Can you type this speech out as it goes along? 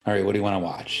All right, what do you want to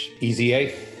watch? Easy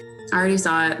A? I already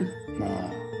saw it.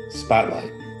 Spotlight.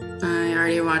 I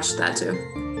already watched that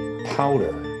too.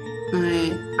 Powder.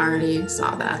 I already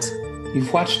saw that.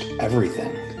 You've watched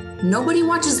everything. Nobody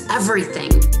watches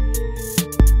everything.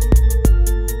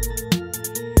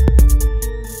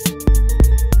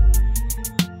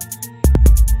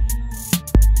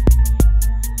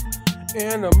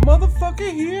 And a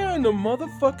motherfucker here, and a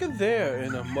motherfucker there,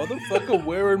 and a motherfucker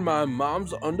wearing my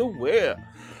mom's underwear.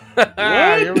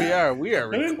 Here we are. We are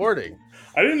recording.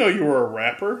 I didn't know you were a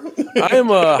rapper. I am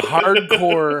a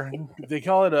hardcore. They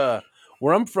call it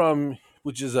where I'm from,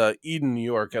 which is Eden, New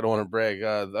York. I don't want to brag.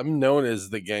 I'm known as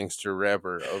the gangster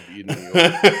rapper of Eden, New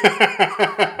York.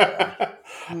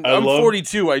 I'm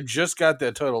 42. I just got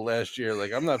that title last year.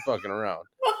 Like, I'm not fucking around.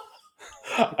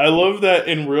 I love that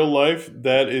in real life,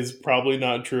 that is probably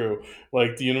not true.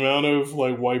 Like, the amount of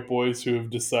like white boys who have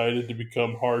decided to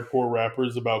become hardcore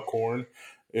rappers about corn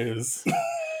is...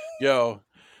 Yo,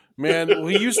 man,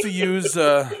 we used to use,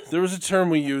 there was a term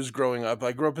we used growing up.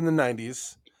 I grew up in the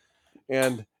 90s,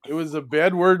 and it was a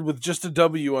bad word with just a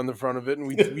W on the front of it. And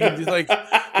we like,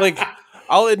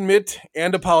 I'll admit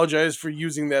and apologize for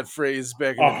using that phrase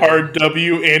back in the day. hard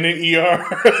W and an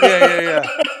ER. Yeah.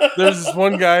 There's this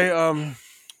one guy,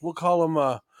 we'll call him,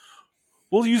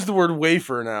 we'll use the word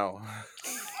wafer now.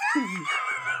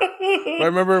 I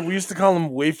remember we used to call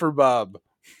him Wafer Bob.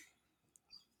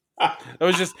 It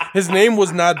was just, his name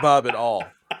was not Bob at all.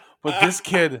 But this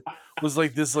kid was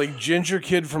like this like ginger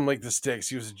kid from like the sticks.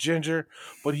 He was a ginger,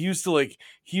 but he used to like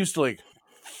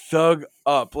thug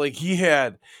up. Like he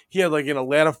had like an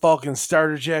Atlanta Falcons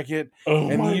starter jacket,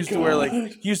 and he used to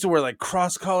wear like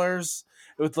cross colors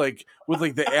with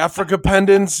the Africa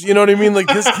pendants. You know what I mean? Like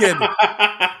this kid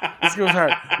was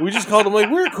hard. We just called him, like,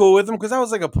 we were cool with him because I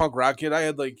was like a punk rock kid. I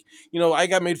had like, I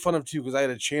got made fun of too because I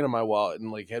had a chain on my wallet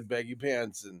and like had baggy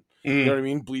pants and you know what I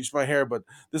mean, bleached my hair. But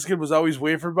this kid was always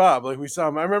Wafer Bob. Like we saw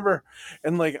him. I remember,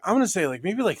 and like I'm gonna say like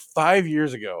maybe like 5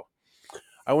 years ago,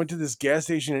 I went to this gas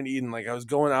station in Eden. Like I was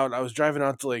going out, I was driving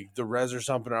out to like the res or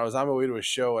something. Or I was on my way to a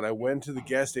show, and I went to the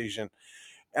gas station.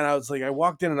 And I was like, I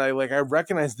walked in and I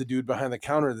recognized the dude behind the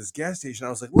counter of this gas station. I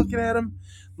was like, looking at him.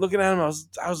 I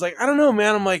was like, I don't know,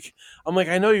 man. I'm like,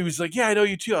 I know you. He was like, yeah, I know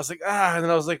you too. I was like, and then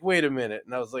I was like, wait a minute.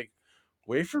 And I was like,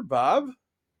 Wafer Bob?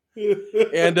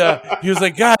 And he was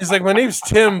like, God, he's like, my name's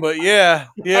Tim, but yeah,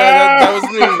 that was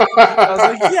me. I was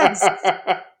like, yes.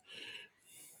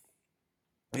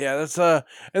 Yeah, that's and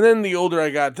then the older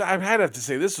I got, I'd have to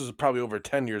say this was probably over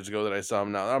 10 years ago that I saw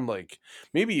him. Now I'm like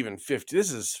maybe even 50.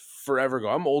 This is forever ago.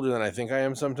 I'm older than I think I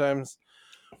am sometimes.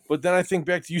 But then I think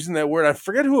back to using that word. I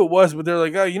forget who it was, but they're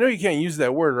like, oh, you can't use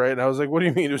that word, right? And I was like, what do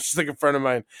you mean? It was just like a friend of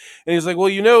mine. And he's like,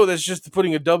 well, that's just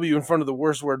putting a W in front of the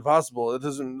worst word possible. It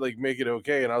doesn't like make it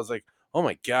okay. And I was like, oh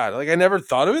my God. Like I never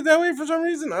thought of it that way for some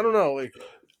reason. I don't know. Like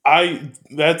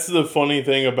that's the funny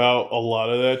thing about a lot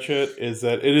of that shit is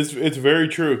that it's very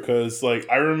true because like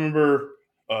I remember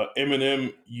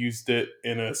Eminem used it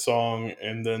in a song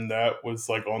and then that was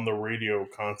like on the radio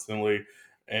constantly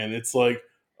and it's like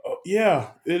oh,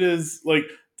 yeah it is like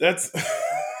that's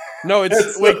no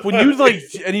it's like when you like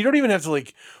and you don't even have to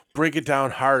like break it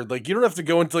down hard, like you don't have to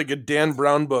go into like a Dan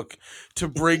Brown book to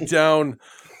break down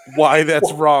why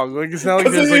that's wrong. Like it's not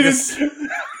like there's like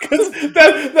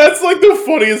that's like the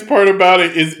funniest part about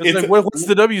it is it's like, what's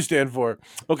the W stand for?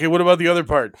 Okay, what about the other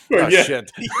part? Oh, yeah, shit.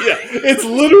 Yeah, it's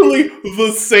literally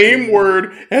the same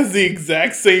word, has the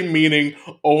exact same meaning,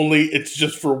 only it's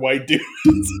just for white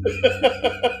dudes.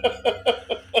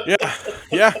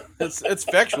 Yeah, it's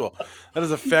factual. That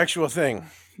is a factual thing.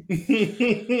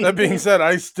 That being said,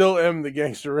 I still am the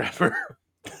gangster rapper.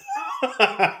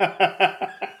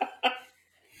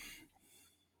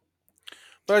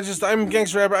 But I'm a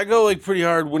gangster rapper. I go like pretty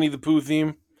hard Winnie the Pooh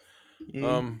theme.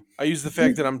 I use the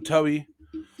fact that I'm tubby.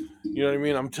 You know what I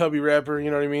mean? I'm tubby rapper.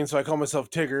 You know what I mean? So I call myself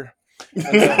Tigger.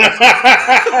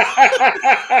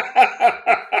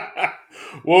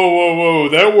 Whoa!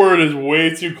 That word is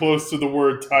way too close to the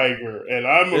word tiger, and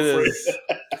I'm afraid.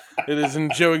 It is.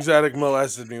 And Joe Exotic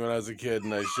molested me when I was a kid,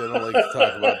 and I shouldn't like to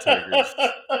talk about tigers.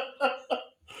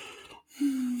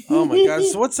 Oh my God!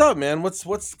 So what's up, man?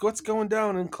 What's going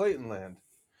down in Clayton land?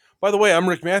 By the way, I'm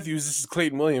Rick Matthews. This is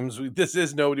Clayton Williams. This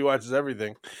is Nobody Watches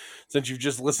Everything. Since you've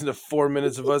just listened to 4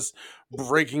 minutes of us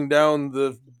breaking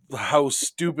down how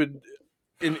stupid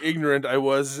and ignorant I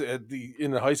was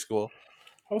in high school.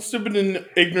 How stupid and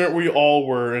ignorant we all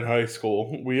were in high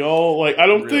school. We all like. I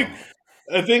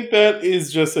think that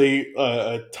is just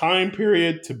a time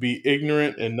period to be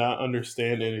ignorant and not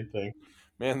understand anything.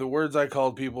 Man, the words I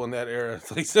called people in that era.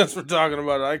 Like since we're talking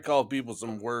about it, I called people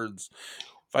some words.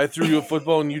 If I threw you a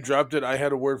football and you dropped it, I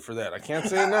had a word for that. I can't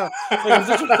say it now. Like, I'm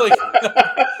such a, like,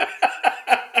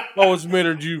 oh, what's the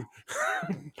matter, you?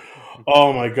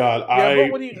 Oh my god! Yeah,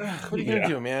 but what are you Yeah. gonna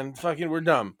do, man? Fucking, we're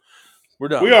dumb. We're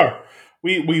dumb. We are.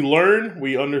 We learn,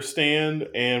 we understand,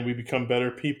 and we become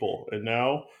better people. And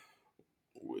now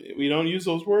we don't use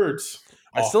those words.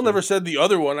 I still never said the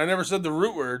other one. I never said the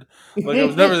root word. Like, I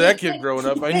was never that kid growing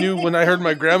up. I knew when I heard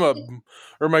my grandma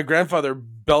or my grandfather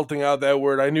belting out that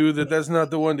word, I knew that that's not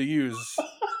the one to use.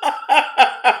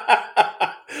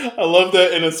 I love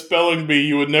that in a spelling bee,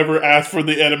 you would never ask for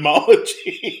the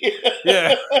etymology.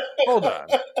 Yeah. Hold on.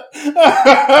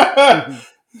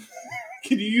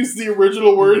 Can you use the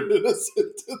original word in a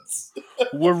sentence?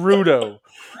 Warudo.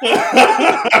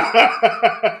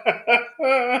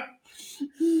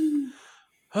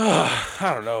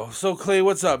 I don't know. So Clay,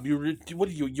 what's up? You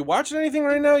watching anything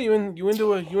right now? You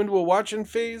into a watching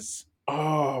phase?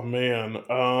 Oh man,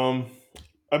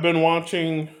 I've been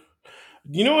watching.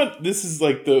 You know what? This is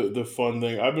like the fun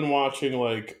thing. I've been watching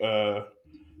like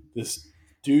this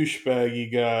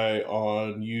douchebaggy guy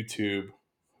on YouTube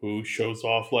who shows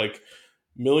off like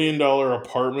 $1 million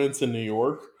apartments in New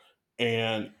York,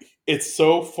 and it's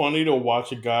so funny to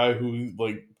watch a guy who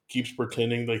like keeps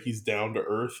pretending that he's down to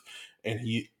earth and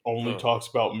he only talks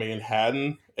about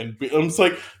Manhattan. And I'm just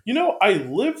like, I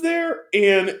live there,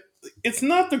 and it's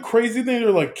not the crazy thing. They're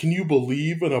like, can you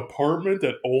believe an apartment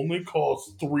that only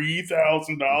costs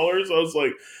 $3,000? I was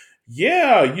like,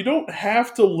 yeah, you don't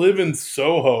have to live in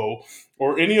Soho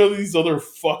or any of these other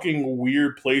fucking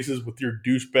weird places with your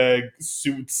douchebag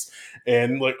suits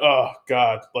and like, oh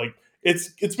god, like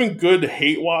it's been good to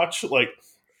hate watch. Like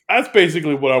that's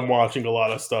basically what I'm watching a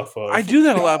lot of stuff of. I do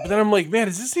that a lot, but then I'm like, man,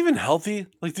 is this even healthy?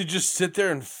 Like to just sit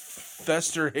there and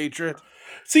fester hatred?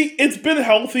 See, it's been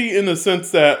healthy in the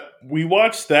sense that we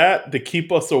watch that to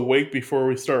keep us awake before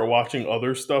we start watching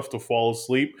other stuff to fall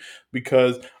asleep.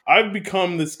 Because I've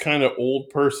become this kind of old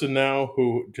person now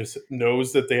who just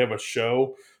knows that they have a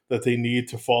show that they need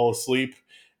to fall asleep.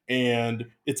 And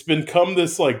it's become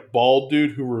this like bald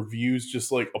dude who reviews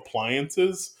just like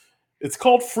appliances. It's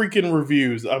called Freaking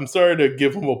Reviews. I'm sorry to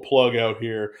give him a plug out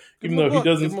here, even though he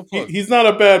doesn't. He's not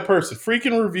a bad person.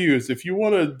 Freaking Reviews. If you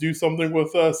want to do something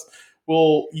with us,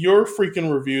 well, your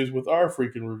freaking reviews with our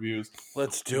freaking reviews.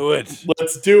 Let's do it.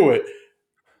 Let's do it.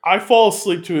 I fall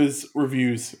asleep to his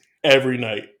reviews every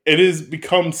night. It has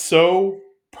become so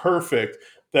perfect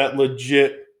that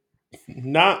legit,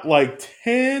 not like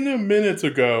 10 minutes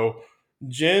ago,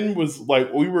 Jen was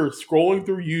like, we were scrolling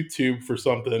through YouTube for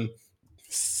something,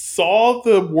 saw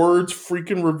the words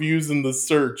freaking reviews in the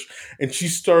search, and she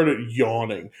started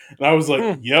yawning. And I was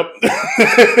like, yep,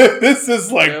 this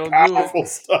is like powerful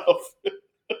stuff.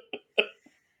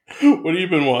 What have you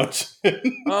been watching?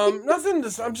 Nothing.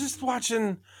 I'm just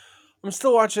watching. I'm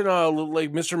still watching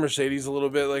like Mr. Mercedes a little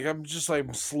bit. Like I'm just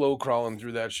like slow crawling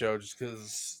through that show just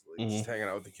because just hanging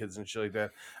out with the kids and shit like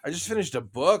that. I just finished a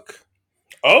book.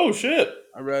 Oh shit!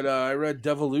 I read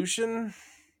Devolution.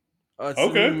 It's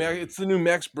okay, it's the new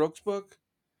Max Brooks book.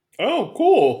 Oh,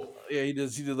 cool. Yeah, he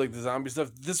did like the zombie stuff.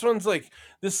 This one's like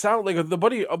a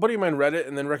buddy of mine read it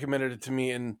and then recommended it to me,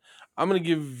 and I'm gonna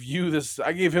give you this.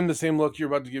 I gave him the same look you're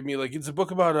about to give me. Like it's a book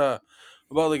about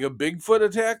like a Bigfoot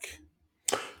attack.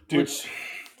 Dude,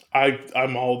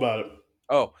 I'm all about it.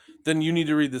 Oh, then you need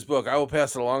to read this book. I will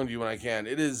pass it along to you when I can.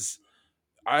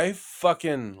 I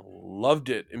fucking loved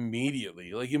it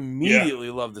immediately. Like immediately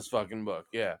loved this fucking book.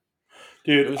 Yeah.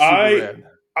 Dude, I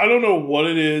don't know what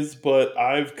it is, but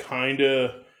I've kind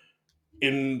of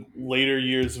in later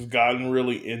years have gotten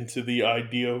really into the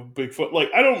idea of Bigfoot. Like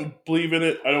I don't believe in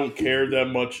it. I don't care that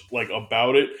much like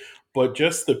about it, but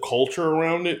just the culture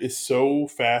around it is so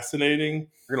fascinating.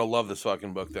 You're going to love this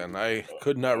fucking book then. I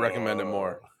could not recommend it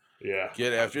more. Yeah.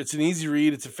 Get after it. It's an easy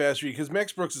read. It's a fast read because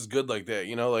Max Brooks is good like that.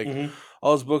 Like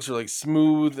all his books are like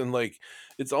smooth and like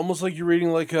it's almost like you're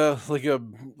reading like an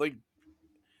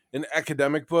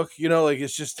academic book. Like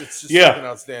it's just fucking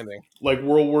outstanding. Like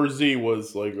World War Z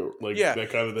was like that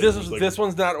kind of thing. This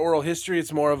one's not oral history.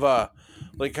 It's more of a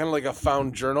like kind of like a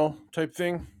found journal type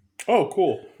thing. Oh,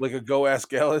 cool. Like a Go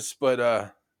Ask Alice, but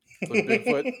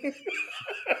Bigfoot. Did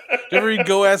you ever read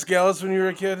Go Ask Alice when you were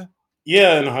a kid?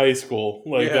 Yeah, in high school.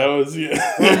 That was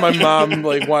my mom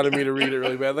like wanted me to read it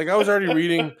really bad. Like I was already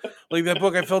reading like that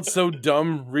book. I felt so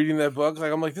dumb reading that book.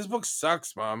 Like I'm like, this book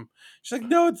sucks, Mom. She's like,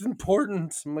 no, it's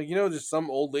important. I'm like, there's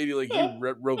some old lady like you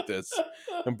wrote this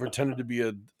and pretended to be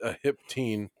a hip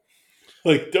teen.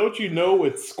 Like, don't you know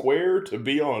it's square to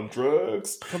be on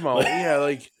drugs? Come on,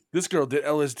 like this girl did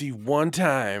LSD one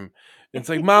time. It's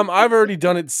like, Mom, I've already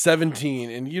done it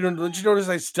 17, and don't you notice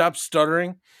I stopped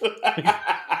stuttering?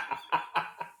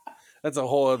 That's a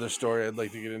whole other story I'd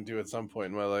like to get into at some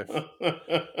point in my life.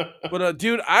 But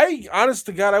dude, I honest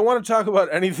to God, I want to talk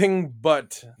about anything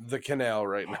but the canal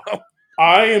right now.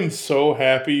 I am so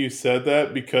happy you said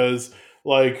that because,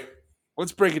 like,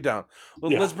 Let's break it down.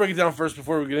 Yeah. Let's break it down first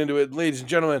before we get into it. Ladies and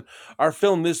gentlemen, our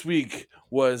film this week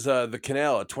was The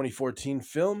Canal, a 2014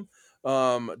 film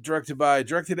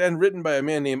directed and written by a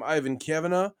man named Ivan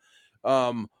Kavanagh.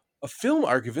 A film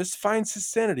archivist finds his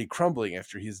sanity crumbling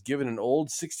after he is given an old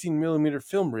 16mm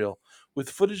film reel with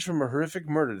footage from a horrific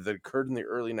murder that occurred in the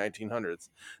early 1900s.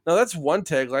 Now, that's one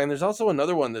tagline. There's also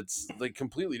another one that's like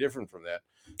completely different from that.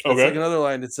 It's Okay. like another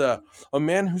line. It's a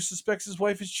man who suspects his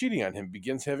wife is cheating on him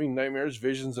begins having nightmares,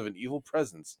 visions of an evil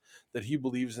presence that he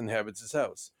believes inhabits his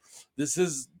house. This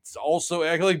is also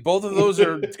like both of those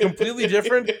are completely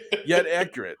different yet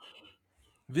accurate.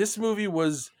 This movie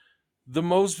was the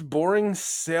most boring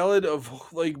salad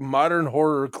of like modern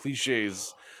horror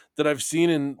cliches that I've seen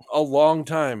in a long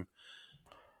time.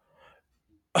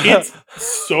 It's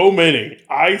so many.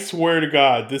 I swear to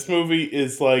God, this movie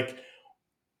is like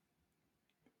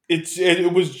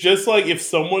it was just like if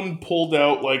someone pulled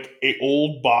out like a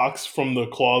old box from the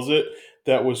closet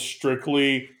that was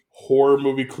strictly horror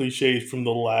movie cliches from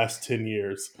the last 10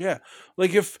 years. Yeah.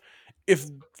 Like if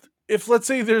let's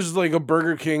say there's like a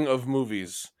Burger King of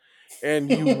movies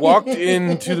and you walked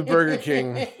into the Burger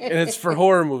King and it's for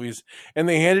horror movies and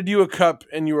they handed you a cup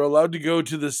and you were allowed to go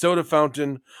to the soda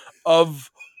fountain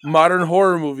of modern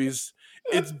horror movies,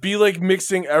 it'd be like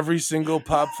mixing every single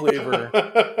pop flavor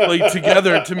like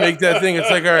together to make that thing.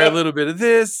 It's like, all right, a little bit of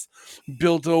this,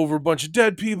 built over a bunch of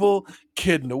dead people,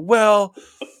 kid in a well,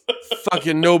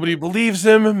 fucking nobody believes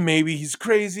him, maybe he's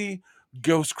crazy,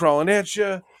 ghost crawling at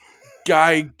you,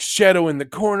 guy shadow in the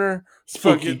corner,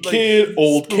 Spooky fucking, kid, like,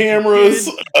 old spooky cameras.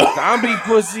 kid, zombie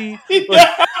pussy. Like,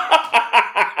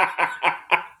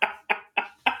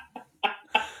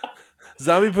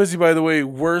 zombie pussy, by the way,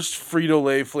 worst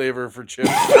Frito-Lay flavor for chips.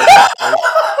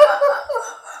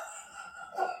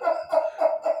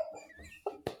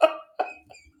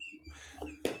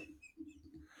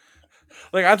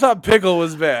 Like, I thought pickle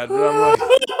was bad, but I'm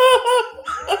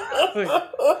like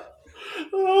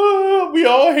We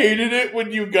all hated it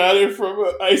when you got it from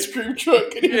an ice cream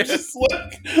truck, and you're Yeah. just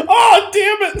like, "Oh,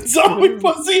 damn it, zombie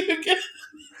pussy again!"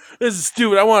 this is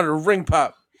stupid. I wanted a ring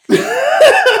pop.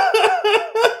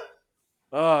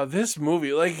 This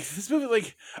movie,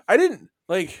 I didn't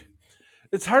like.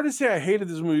 It's hard to say I hated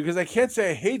this movie because I can't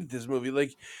say I hated this movie.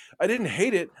 Like, I didn't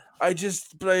hate it. I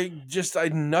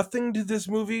nothing to this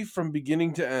movie from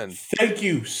beginning to end. Thank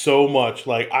you so much.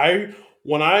 Like I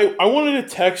wanted to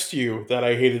text you that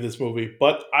I hated this movie,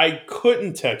 but I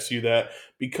couldn't text you that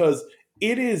because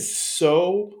it is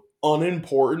so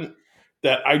unimportant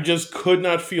that I just could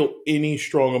not feel any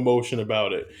strong emotion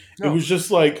about it. No. It was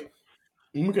just like,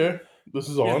 okay, this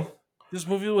is on. Yeah. This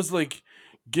movie was like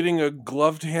getting a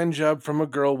gloved hand job from a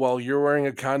girl while you're wearing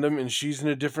a condom and she's in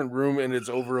a different room and it's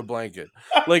over a blanket.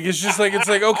 Like, it's just like, it's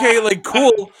like, okay, like,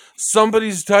 cool,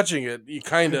 somebody's touching it. You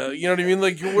kind of, you know what I mean?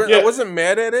 Like, I wasn't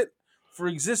mad at it for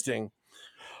existing,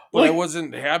 but I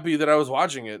wasn't happy that I was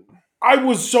watching it. I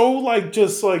was so like,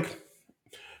 just like,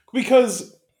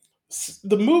 because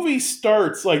the movie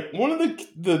starts like one of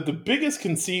the biggest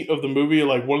conceit of the movie,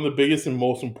 like one of the biggest and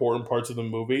most important parts of the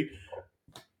movie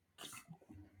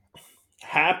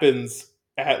happens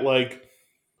at like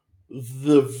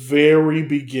the very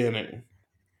beginning,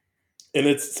 and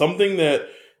it's something that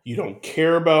you don't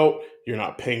care about, you're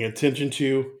not paying attention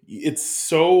to. It's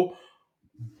so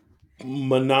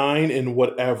benign and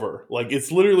whatever. Like,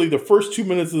 it's literally the first 2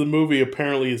 minutes of the movie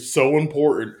apparently is so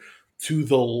important to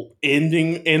the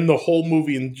ending and the whole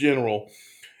movie in general.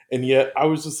 And yet I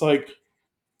was just like,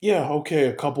 yeah, okay,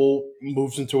 a couple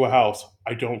moves into a house,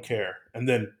 I don't care. And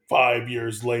then 5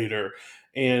 years later,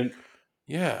 and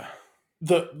yeah,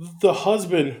 the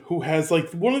husband who has like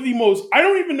one of the most, I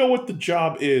don't even know what the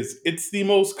job is. It's the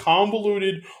most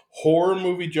convoluted horror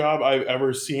movie job I've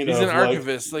ever seen. He's an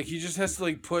archivist. Like, he just has to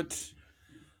like put,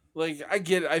 like, I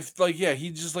get it.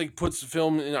 He just like puts the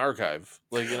film in archive.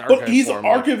 Like, in archive but he's form,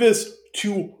 an archivist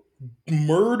to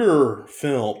murder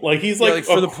film. Like, he's like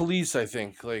for the police, I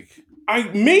think. Like,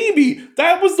 maybe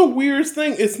that was the weirdest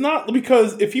thing. It's not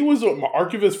because if he was an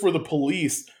archivist for the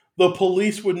police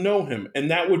would know him,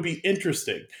 and that would be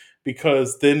interesting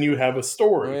because then you have a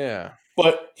story. oh, yeah.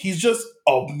 But he's just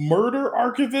a murder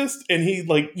archivist, and he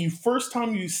like first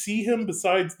time you see him,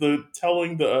 besides the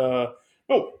telling the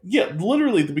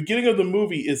literally the beginning of the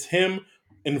movie is him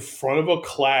in front of a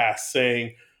class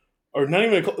saying, or not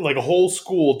even like a whole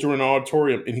school during an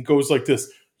auditorium, and he goes like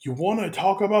this, "You want to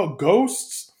talk about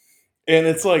ghosts?" And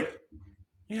it's like,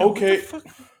 Yeah, okay. what the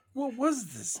fuck? What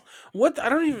was this? What I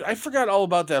don't even. I forgot all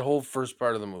about that whole first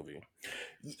part of the movie.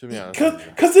 To be honest with you.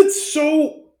 Because it's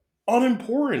so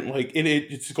unimportant. Like it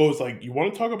just goes like, you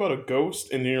want to talk about a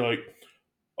ghost, and then you're like,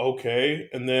 okay,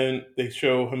 and then they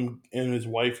show him and his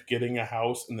wife getting a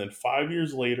house, and then 5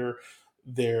 years later,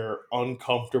 they're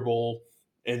uncomfortable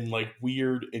and like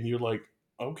weird, and you're like,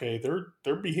 okay,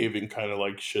 they're behaving kind of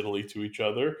like shittily to each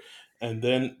other, and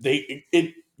then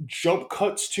it jump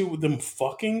cuts to them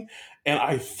fucking, and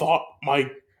I thought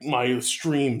my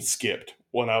stream skipped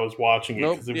when I was watching it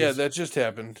Nope. because it Yeah, was, that just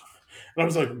happened. and I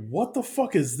was like, what the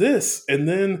fuck is this? And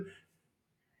then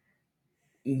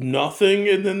nothing,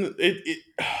 and then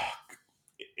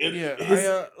Yeah, I his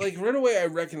like right away. I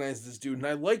recognized this dude, and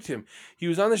I liked him. He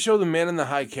was on the show The Man in the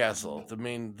High Castle, the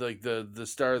main like the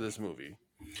star of this movie.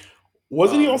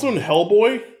 wasn't he also in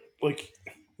Hellboy? Like,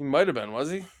 He might have been, was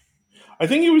he? I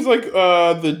think he was like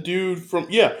the dude from,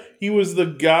 yeah, he was the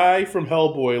guy from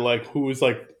Hellboy, like who was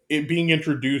like it being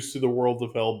introduced to the world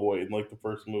of Hellboy in like the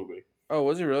first movie. Oh,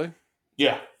 was he really?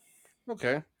 Yeah.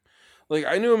 Okay. Like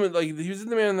I knew him. Like he was in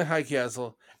The Man in the High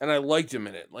Castle, and I liked him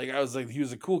in it. Like I was like, he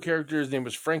was a cool character. His name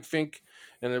was Frank Fink,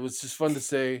 and it was just fun to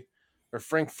say, or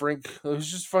Frank Frink. It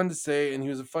was just fun to say, and he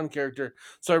was a fun character.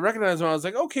 So I recognized him. I was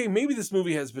like, okay, maybe this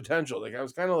movie has potential. Like I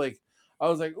was kind of like, I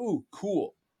was like, ooh,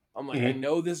 cool. I'm like, I Mhm.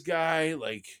 know this guy.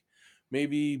 Like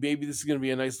maybe this is gonna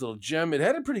be a nice little gem. It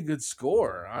had a pretty good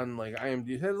score on like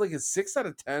IMDb. It had like a 6 out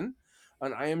of 10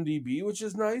 on IMDb, which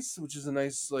is nice. Which is a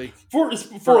nice like For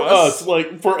for for us, us.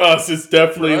 like for us, it's For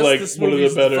definitely us, like this one of the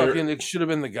movie's better. fucking. It should have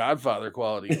been The Godfather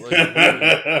quality. Like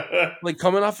really, like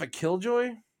coming off of Killjoy.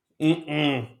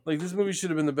 Mm-mm. Like this movie should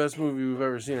have been the best movie we've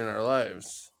ever seen in our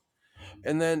lives.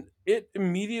 And then it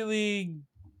immediately,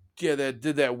 yeah, that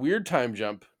did that weird time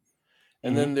jump.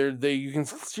 And Mhm. then they you can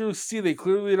see they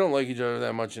clearly don't like each other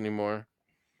that much anymore.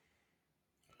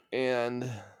 And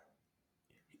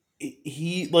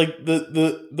He like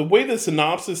the way the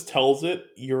synopsis tells it,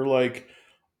 you're like,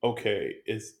 okay,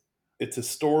 it's a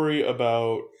story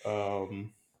about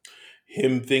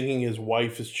him thinking his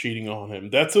wife is cheating on him.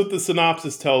 That's what the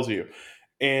synopsis tells you.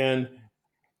 And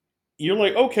you're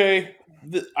like, okay,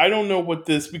 I don't know what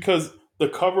this, because the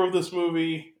cover of this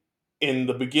movie in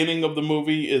the beginning of the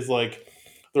movie is like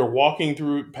they're walking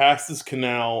through past this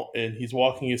canal, and he's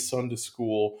walking his son to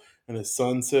school, and his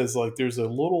son says like there's a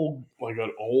little like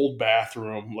an old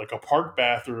bathroom, like a park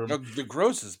bathroom, the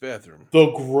grossest bathroom.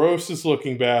 the grossest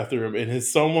looking bathroom, and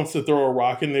his son wants to throw a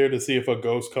rock in there to see if a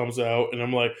ghost comes out, and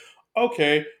I'm like,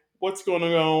 okay, what's going to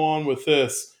go on with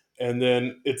this? And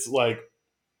then it's like,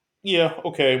 yeah,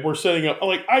 okay, we're setting up,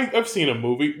 like I've seen a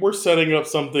movie, we're setting up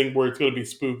something where it's going to be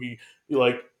spooky. You're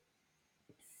like,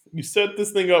 you set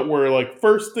this thing up where like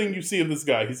first thing you see of this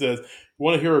guy, he says, you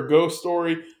want to hear a ghost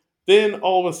story? Then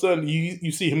all of a sudden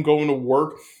you see him going to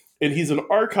work, and he's an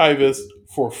archivist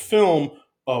for film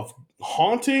of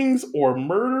hauntings or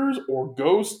murders or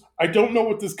ghosts. I don't know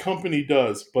what this company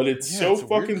does, but it's Yeah, so it's a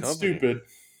weird fucking company. stupid.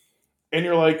 And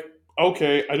you're like,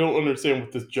 okay, I don't understand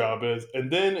what this job is.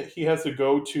 And then he has to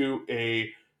go to a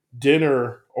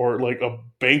dinner or like a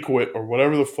banquet or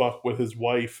whatever the fuck with his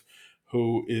wife,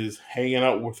 who is hanging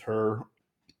out with her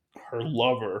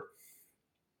lover.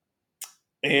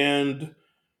 And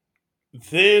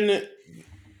then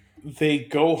they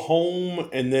go home,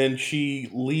 and then she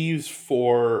leaves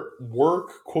for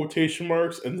work, quotation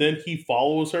marks, and then he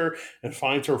follows her and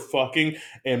finds her fucking.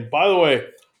 And by the way,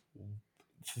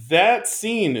 that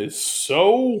scene is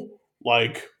so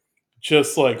like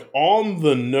just like on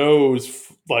the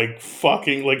nose, like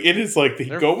fucking, like it is like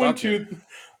They're fucking.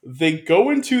 they go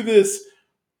into this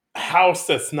house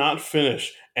that's not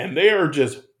finished, and they are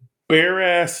just bare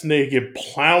ass naked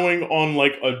plowing on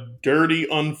like a dirty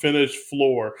unfinished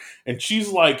floor, and she's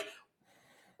like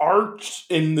arched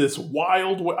in this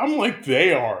wild way. I'm like,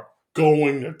 they are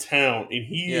going to town, and Yeah,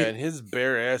 he and his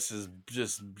bare ass is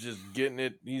just getting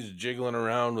it. He's jiggling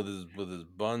around with his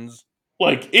buns.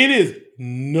 like, it is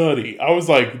nutty. I was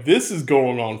like, this is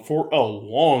going on for a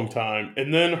long time.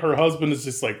 And then her husband is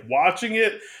just like watching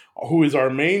it, who is our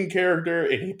main character,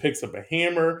 and he picks up a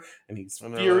hammer and he's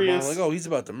And they're like, mom, like, furious. oh, he's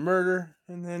about to murder,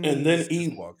 and then And then he's just he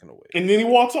walking away. and then he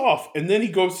walks off. And then he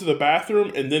goes to the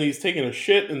bathroom, and then he's taking a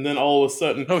shit, and then all of a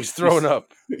sudden No, he's throwing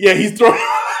up. yeah, he's throwing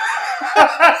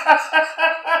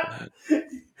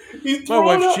he's My throwing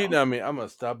wife's up. cheating on me. I'm gonna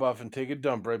stop off and take a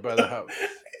dump right by the house.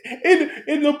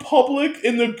 In the public,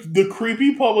 in the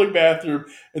creepy public bathroom,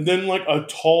 and then like a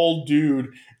tall dude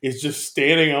is just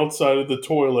standing outside of the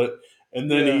toilet, And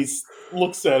then Yeah.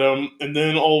 looks at him, and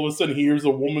then all of a sudden he hears a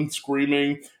woman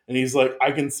screaming, and he's like,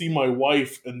 I can see my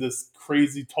wife, and this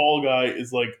crazy tall guy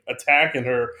is like attacking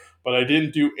her, but I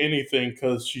didn't do anything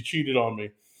because she cheated on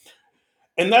me.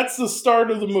 And that's the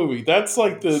start of the movie. That's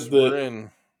like We're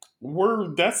in.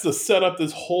 that's the setup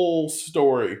this whole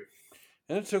story.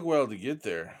 And it took a while to get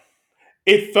there.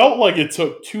 It felt like it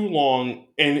took too long,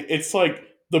 and it's like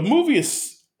the movie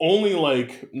is only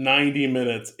like 90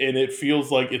 minutes, and it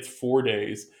feels like it's 4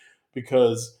 days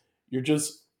because you're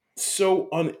just so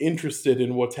uninterested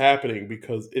in what's happening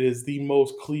because it is the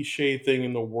most cliche thing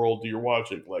in the world that you're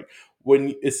watching. Like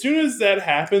when as soon as that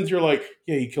happens, you're like,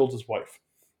 yeah, he killed his wife,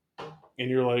 and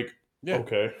you're like, Yeah.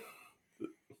 okay.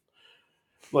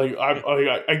 Like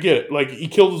I get it. Like he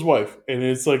killed his wife, and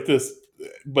it's like this.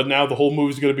 But now the whole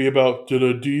movie's going to be about did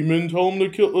a demon tell him to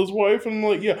kill his wife? And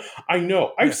I'm like, yeah, I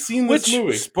know. I've seen this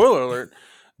movie. Spoiler alert,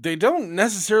 they don't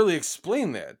necessarily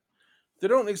explain that. They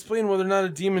don't explain whether or not a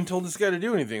demon told this guy to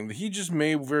do anything. He just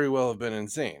may very well have been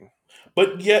insane.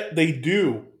 But yet they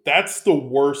do. That's the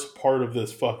worst part of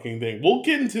this fucking thing. We'll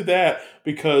get into that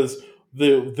because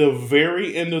the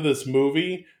very end of this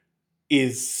movie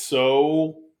is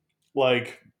so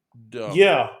like Dumb.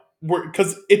 yeah,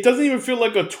 because it doesn't even feel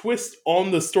like a twist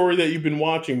on the story that you've been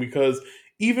watching. Because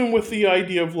even with the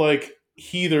idea of like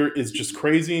he either is just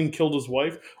crazy and killed his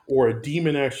wife, or a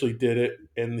demon actually did it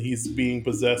and he's being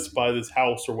possessed by this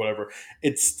house or whatever,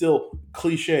 it's still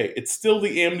cliche. It's still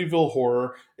the Amityville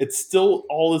Horror. It's still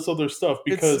all this other stuff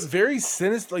because it's very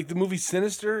sinister. Like the movie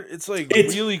Sinister, it's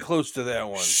really close to that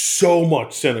one. So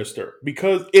much Sinister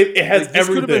because it has this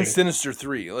everything. Could have been Sinister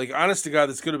 3. Like honest to God,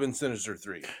 this could have been Sinister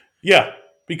 3. Yeah,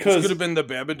 because this could have been the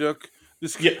Babadook.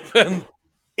 This could have been.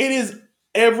 It is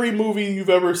every movie you've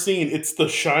ever seen. It's The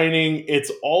Shining.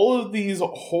 It's all of these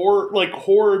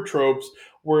horror tropes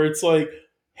where it's like,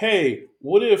 hey,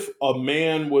 what if a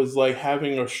man was like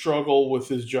having a struggle with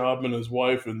his job and his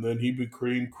wife, and then he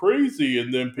became crazy,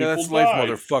 and then people that's died. life,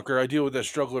 motherfucker. I deal with that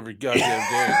struggle every goddamn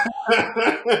day.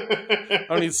 I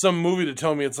don't need some movie to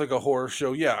tell me it's like a horror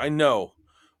show. Yeah, I know.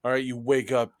 All right, you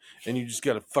wake up and you just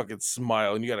gotta fucking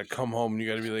smile, and you gotta come home and you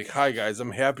gotta be like, "Hi guys,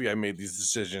 I'm happy I made these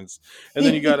decisions." And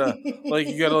then you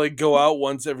gotta go out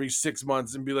once every 6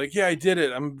 months and be like, "Yeah, I did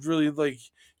it. I'm really like."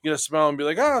 You gotta smile and be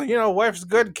like, "Oh, wife's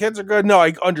good, kids are good." No,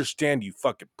 I understand, you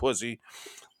fucking pussy.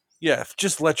 Yeah,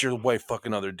 just let your wife fuck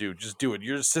another dude. Just do it.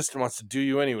 Your sister wants to do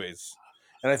you anyways.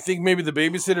 And I think maybe the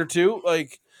babysitter too.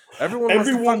 Like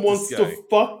everyone wants to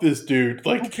fuck this dude.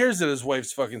 Like who cares that his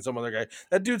wife's fucking some other guy?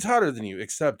 That dude's hotter than you.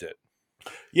 Accept it.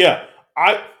 Yeah,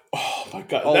 oh my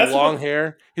god, that's long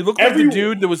hair. He looked like the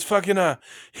dude that was fucking.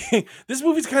 This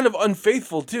movie's kind of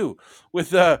unfaithful too,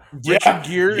 with Richard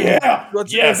Gere. Yeah,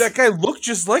 that guy looked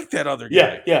just like that other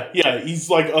guy. Yeah.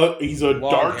 He's like he's a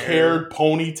dark-haired,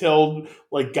 ponytailed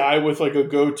like guy with like a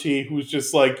goatee who's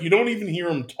just like you don't even hear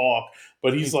him talk,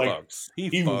 but he's like fucks.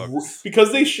 He fucks.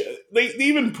 Because they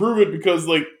even prove it because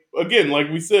like again,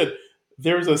 like we said.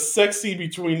 There's a sex scene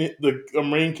between the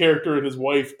main character and his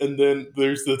wife, and then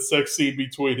there's the sex scene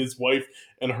between his wife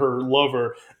and her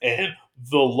lover, and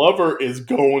the lover is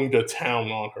going to town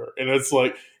on her. And it's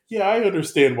like, yeah, I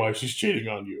understand why she's cheating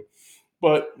on you.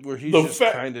 But where he's just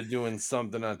kind of doing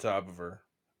something on top of her.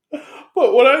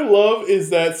 But what I love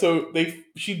is that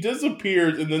she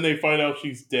disappears, and then they find out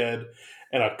she's dead,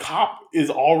 and a cop is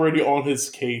already on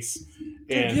his case.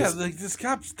 And dude, like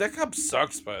that cop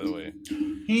sucks, by the way.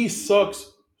 He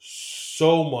sucks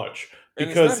so much.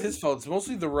 Because and it's not his fault. It's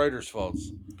mostly the writer's fault.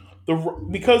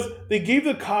 Because they gave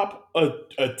the cop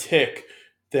a tick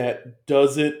that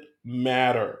doesn't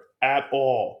matter at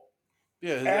all.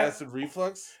 Yeah, his acid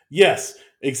reflux? Yes,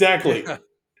 exactly. Yeah.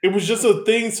 It was just a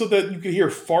thing so that you could hear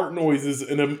fart noises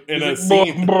in a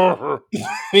scene.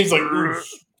 He's like,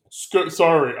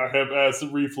 sorry, I have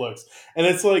acid reflux. And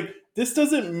it's like, this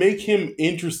doesn't make him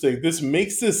interesting. This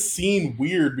makes this scene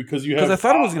weird because you have. Because I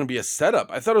thought it was going to be a setup.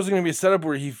 I thought it was going to be a setup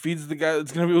where he feeds the guy.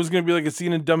 It was going to be like a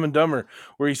scene in Dumb and Dumber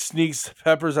where he sneaks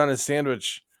peppers on his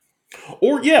sandwich.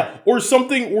 Or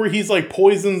something where he's like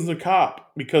poisons the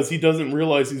cop because he doesn't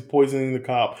realize he's poisoning the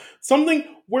cop. Something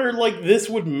where like this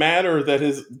would matter that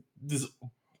this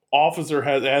officer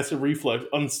has acid reflux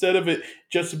instead of it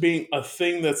just being a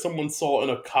thing that someone saw in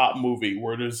a cop movie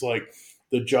where there's like.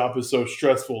 The job is so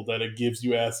stressful that it gives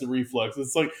you acid reflux.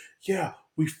 It's like, yeah,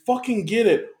 we fucking get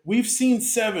it. We've seen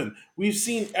Seven. We've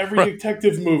seen every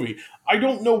detective movie. I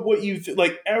don't know what you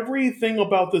like. Everything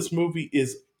about this movie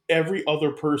is every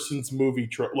other person's movie.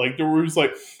 Like there was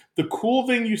like the cool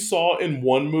thing you saw in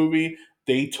one movie.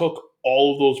 They took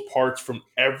all of those parts from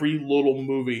every little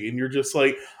movie, and you're just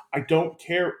like, I don't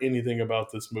care anything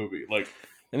about this movie. Like.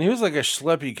 And he was like a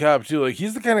schleppy cop too. Like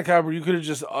he's the kind of cop where you could have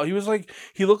just. He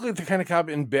looked like the kind of cop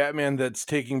in Batman that's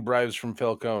taking bribes from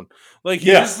Falcone. Like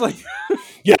he Yeah. just like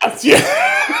Yes, yeah.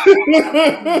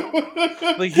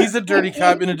 like he's a dirty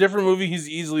cop in a different movie. He's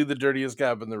easily the dirtiest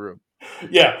cop in the room.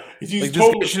 Yeah, he's Like this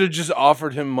totally. guy should have just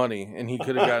offered him money and he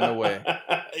could have gotten away.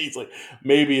 He's like,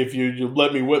 maybe if you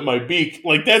let me whip my beak.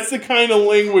 Like, that's the kind of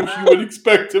language you would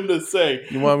expect him to say.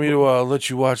 You want me to let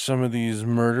you watch some of these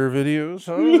murder videos?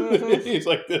 He's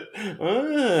like,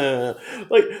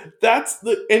 like that's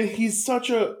the, and he's such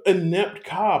a inept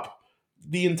cop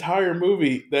the entire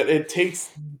movie that it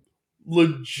takes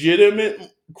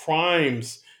legitimate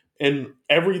crimes and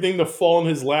everything to fall in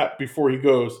his lap before he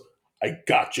goes, I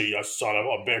got you, you son of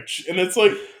a bitch. And it's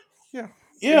like, Yeah.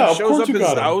 yeah, He of shows course up you at his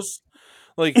got him. house.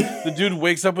 Like the dude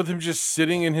wakes up with him just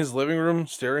sitting in his living room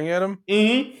staring at him.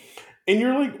 Mm-hmm. And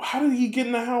you're like, how did he get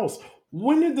in the house?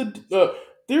 When did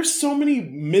there's so many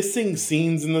missing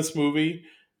scenes in this movie,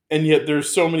 and yet there's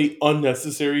so many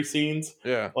unnecessary scenes.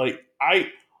 Yeah. Like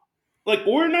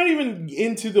we're not even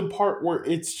into the part where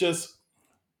it's just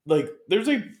like there's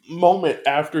a moment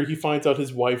after he finds out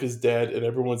his wife is dead, and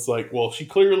everyone's like, well, she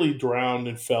clearly drowned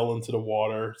and fell into the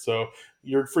water, so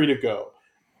you're free to go.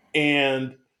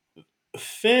 And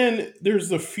then there's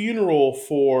the funeral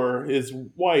for his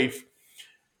wife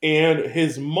and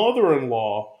his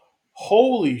mother-in-law.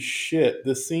 Holy shit,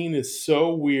 the scene is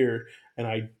so weird, and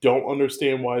I don't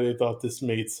understand why they thought this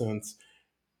made sense.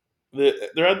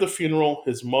 They're at the funeral.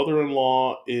 His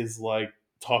mother-in-law is like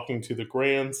talking to the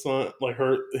grandson, like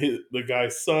the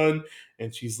guy's son,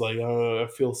 and she's like, "Oh, I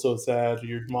feel so sad for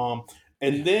your mom."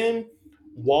 And then,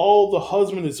 while the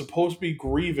husband is supposed to be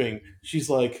grieving, she's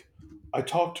like, "I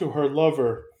talked to her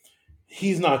lover.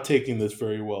 He's not taking this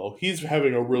very well. He's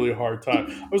having a really hard time."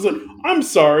 I was like, I'm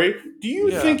sorry. Do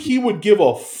you Yeah. think he would give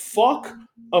a fuck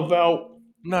about?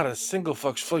 Not a single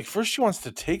fuck. Like first she wants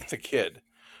to take the kid.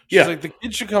 She's like, the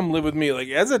kid should come live with me. Like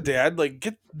as a dad, like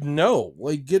get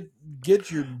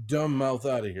your dumb mouth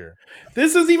out of here.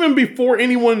 This is even before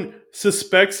anyone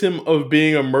suspects him of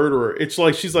being a murderer. It's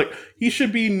like she's like, he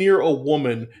should be near a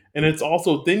woman. And it's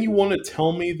also, then you want to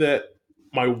tell me that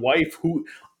my wife, who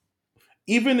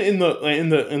even in the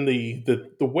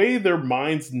way their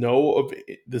minds know of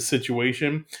the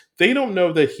situation, they don't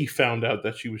know that he found out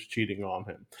that she was cheating on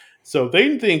him. So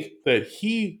they think that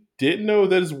he didn't know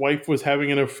that his wife was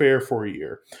having an affair for a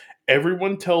year.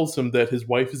 Everyone tells him that his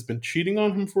wife has been cheating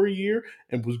on him for a year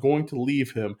and was going to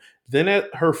leave him. Then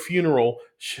at her funeral,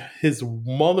 his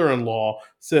mother-in-law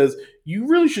says, you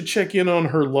really should check in on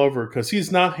her lover because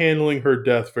he's not handling her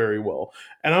death very well.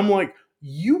 And I'm like,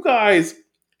 you guys,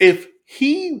 if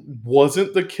he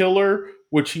wasn't the killer,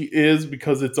 which he is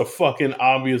because it's a fucking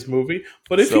obvious movie,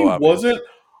 but if So he obvious. wasn't,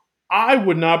 I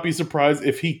would not be surprised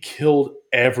if he killed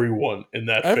everyone in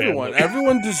that family.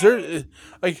 Everyone deserves.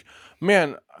 Like,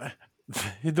 man,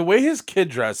 the way his kid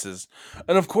dresses,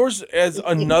 and of course, as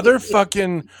another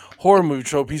fucking horror movie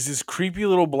trope, he's this creepy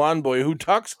little blonde boy who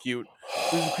talks cute.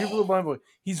 He's a creepy little blonde boy.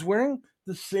 He's wearing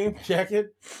the same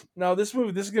jacket. Now, this is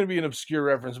going to be an obscure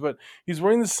reference, but he's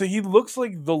wearing this. He looks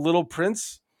like the Little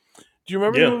Prince. Do you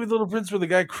remember the movie Little Prince where the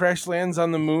guy crash lands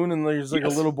on the moon and there's like a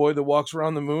little boy that walks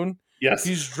around the moon? Yes.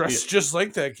 He's dressed just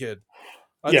like that kid.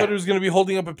 I thought he was going to be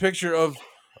holding up a picture of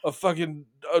a fucking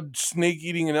snake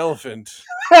eating an elephant.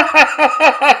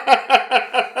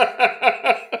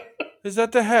 Is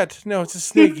that the hat? No, it's a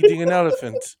snake eating an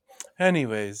elephant.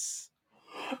 Anyways.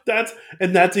 That's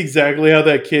exactly how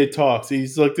that kid talks.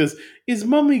 He's like this, is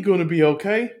mommy going to be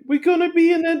okay? We're going to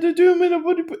be in entertainment.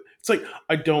 It's like,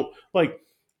 I don't, like,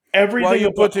 everything. Why are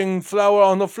you putting flour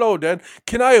on the floor, Dad?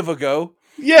 Can I have a go?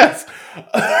 Yes.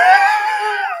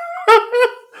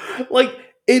 Like,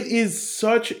 it is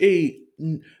such a,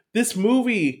 this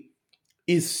movie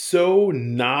is so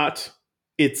not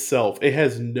itself. It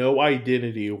has no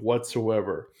identity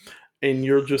whatsoever. And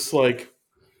you're just like,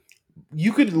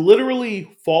 you could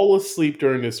literally fall asleep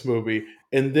during this movie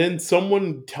and then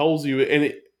someone tells you,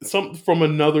 and some from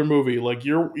another movie, like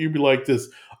you'd be like this,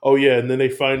 oh yeah, and then they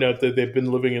find out that they've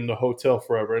been living in the hotel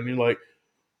forever, and you're like,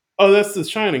 oh, that's The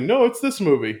Shining. No, it's this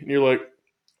movie. And you're like,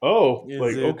 oh,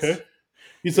 okay.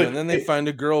 He's like, and then they find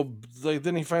a girl, like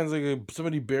then he finds like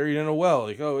somebody buried in a well.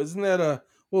 Like, oh, isn't that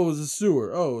what was a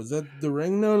sewer? Oh, is that The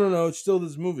Ring? No, it's still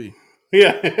this movie.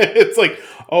 Yeah, it's like,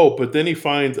 oh, but then he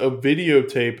finds a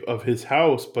videotape of his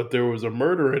house, but there was a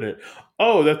murder in it.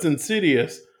 Oh, that's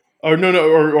Insidious. Or no,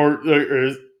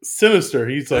 or Sinister.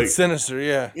 He's like, Sinister,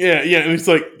 yeah. And he's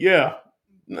like, yeah.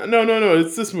 No,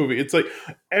 it's this movie. It's like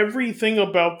everything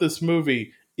about this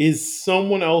movie is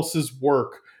someone else's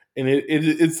work. and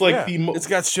it's like it's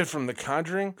got shit from The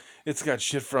Conjuring. It's got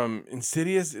shit from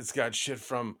Insidious. It's got shit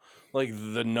from like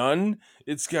The Nun.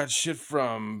 It's got shit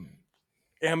from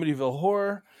Amityville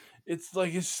Horror. It's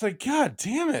just like, God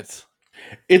damn it.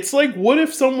 It's like, what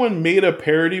if someone made a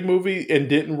parody movie and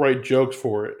didn't write jokes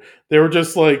for it? They were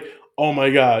just like, "Oh my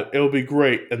god, it'll be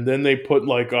great," and then they put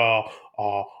like, all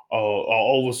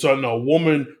of a sudden a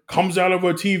woman comes out of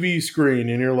a TV screen,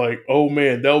 and you're like, "Oh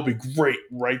man, that'll be great.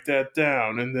 Write that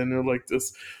down." And then they're like,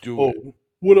 "This, Do it.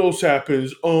 what else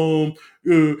happens? You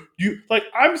like?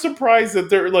 I'm surprised that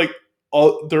they're like."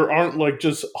 There aren't like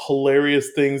just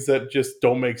hilarious things that just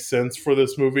don't make sense for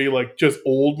this movie, like just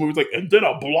old movies, like, and then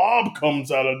a blob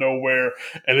comes out of nowhere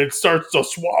and it starts to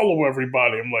swallow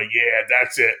everybody. I'm like, yeah,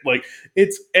 that's it. Like,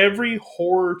 it's every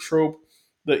horror trope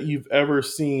that you've ever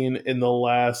seen in the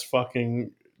last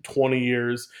fucking 20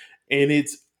 years, and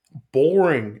it's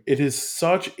boring. It is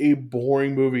such a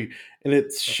boring movie, and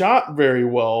it's shot very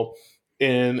well,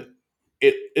 and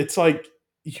it's like,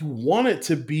 you want it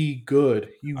to be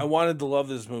good. I wanted to love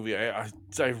this movie. I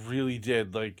really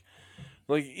did. Like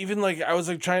even like I was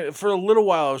like trying for a little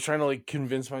while. I was trying to like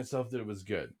convince myself that it was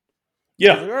good. I was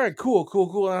Yeah, like, all right,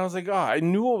 cool. And I was like, oh, I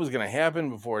knew what was gonna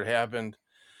happen before it happened.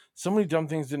 So many dumb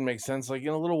things didn't make sense. Like in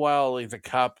a little while, like the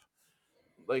cop,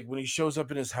 like when he shows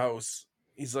up in his house,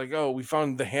 he's like, oh, we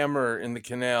found the hammer in the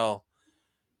canal,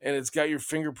 and it's got your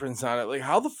fingerprints on it. Like,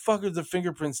 how the fuck are the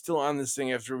fingerprints still on this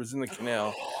thing after it was in the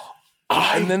canal?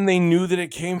 And then they knew that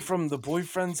it came from the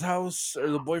boyfriend's house or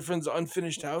the boyfriend's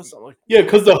unfinished house. I'm like, yeah,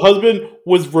 because the husband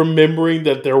was remembering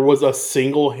that there was a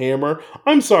single hammer.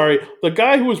 I'm sorry, the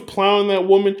guy who was plowing that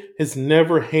woman has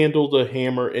never handled a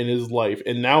hammer in his life,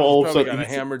 and now all of a probably sudden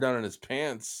got a hammer down in his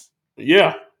pants.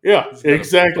 Yeah,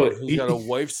 exactly. He's got a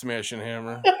wife smashing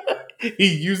hammer.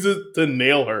 He uses it to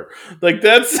nail her. Like,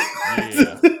 that's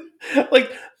Yeah.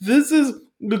 like, this is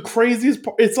the craziest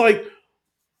part. It's like,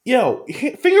 yo,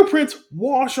 fingerprints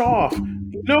wash off.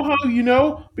 You know how you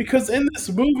know? Because in this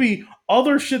movie,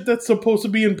 other shit that's supposed to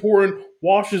be important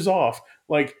washes off.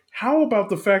 Like, how about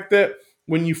the fact that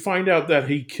when you find out that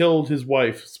he killed his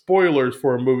wife, spoilers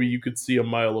for a movie you could see a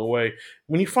mile away,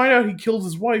 when you find out he killed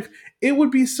his wife, it would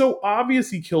be so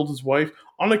obvious he killed his wife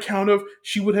on account of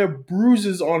she would have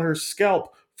bruises on her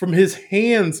scalp from his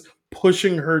hands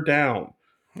pushing her down.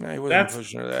 Nah, he wasn't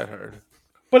pushing her that hard.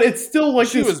 But it's still like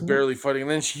she was barely fighting,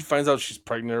 and then she finds out she's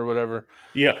pregnant or whatever.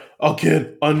 Yeah,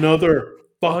 again, another.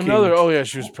 Oh yeah,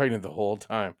 she was pregnant the whole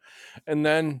time, and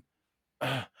then,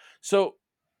 so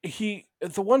he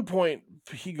at the one point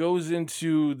he goes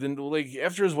into the like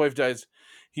after his wife dies,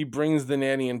 he brings the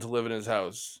nanny in to live in his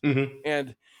house,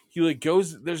 and he like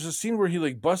goes. There's a scene where he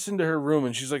like busts into her room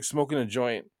and she's like smoking a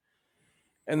joint,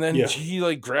 and then he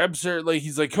like grabs her, like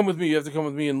he's like, "Come with me, you have to come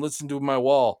with me and listen to my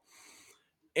wall."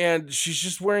 And she's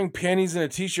just wearing panties and a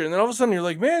t-shirt, and then all of a sudden you're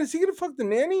like, "Man, is he gonna fuck the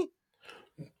nanny?"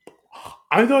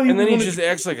 I thought, and then he just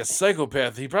acts like a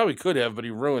psychopath. He probably could have, but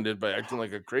he ruined it by acting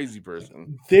like a crazy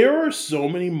person. There are so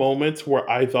many moments where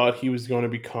I thought he was going to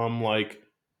become like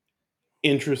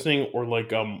interesting or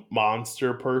like a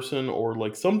monster person or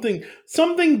like something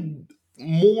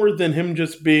more than him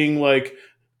just being like,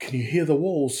 "Can you hear the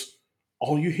walls?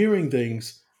 Are you hearing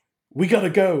things? We gotta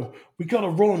go. We gotta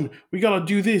run. We gotta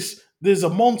do this. There's a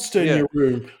monster in your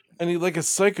room." And he, like a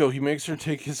psycho, he makes her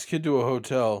take his kid to a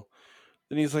hotel.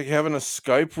 Then he's like having a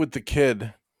Skype with the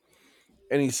kid,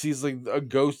 and he sees like a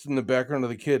ghost in the background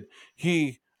of the kid.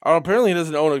 Apparently he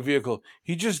doesn't own a vehicle.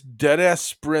 He just dead ass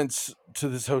sprints to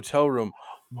this hotel room,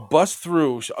 busts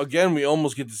through. Again, we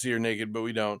almost get to see her naked, but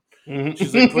we don't.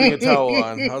 She's like putting a towel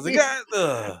on. I was like,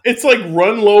 It's like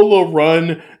Run Lola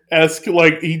Run-esque.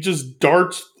 Like, he just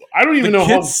darts. I don't even know how.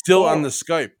 The kid's still on the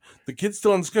Skype. The kid's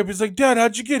still on Skype. He's like, "Dad,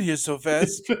 how'd you get here so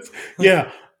fast?"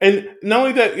 Yeah. And not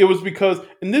only that, it was because,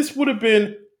 and this would have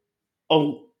been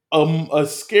a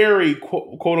scary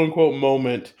quote unquote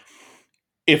moment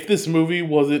if this movie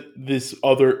wasn't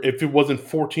if it wasn't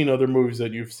 14 other movies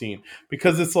that you've seen.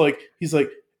 Because it's like, he's like,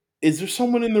 "Is there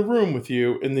someone in the room with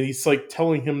you?" And then he's like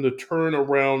telling him to turn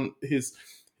around his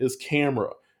camera.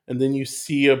 And then you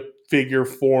see a figure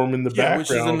form in the background.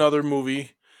 Which is another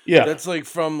movie. Yeah, that's like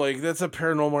from like that's a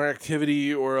Paranormal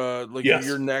Activity or like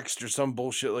You're Next or some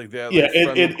bullshit like that. Yeah,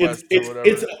 like it's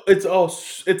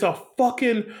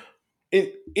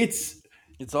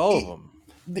all of them,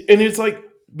 and it's like,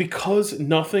 because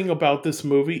nothing about this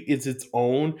movie is its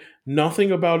own.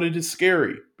 Nothing about it is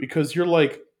scary because you're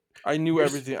like, I knew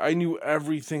everything. I knew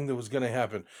everything that was going to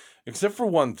happen, except for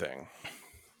one thing.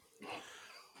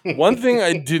 One thing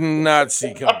I did not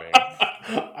see coming.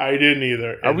 I didn't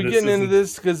either. Are we getting into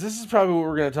this? Because this is probably what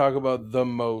we're going to talk about the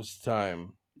most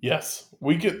time. Yes,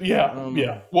 we could. Yeah, Um,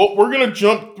 yeah. Well, we're gonna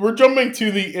jump. We're jumping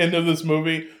to the end of this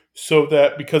movie so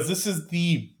that because this is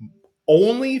the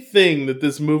only thing that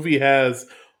this movie has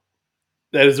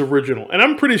that is original, and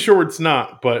I'm pretty sure it's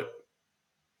not. But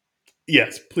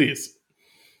yes, please.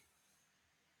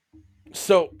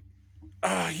 so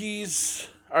he's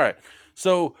all right.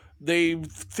 So they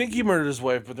think he murdered his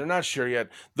wife, but they're not sure yet.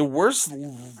 The worst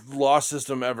law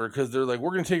system ever because they're like,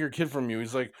 "We're gonna take your kid from you."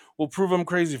 He's like, "We'll prove I'm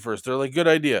crazy first." They're like, "Good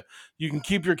idea. You can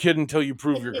keep your kid until you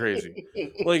prove you're crazy."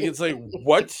 Like it's like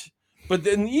what? But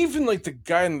then even like the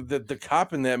guy the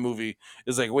cop in that movie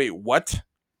is like, "Wait, what?"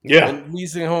 Yeah. And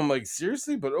he's at home like,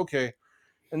 "Seriously?" But okay.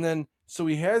 And then so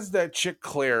he has that chick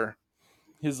Claire,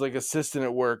 his like assistant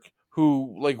at work,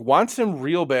 who like wants him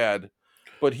real bad,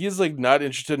 but he's like not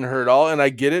interested in her at all. And I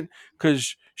get it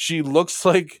because she looks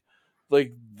like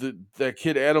that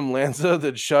kid Adam Lanza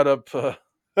that shot up.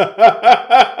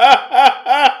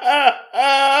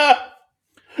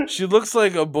 She looks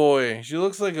like a boy. She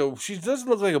looks like a. She doesn't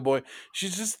look like a boy.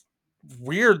 She's just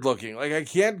weird looking. Like I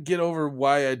can't get over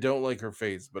why I don't like her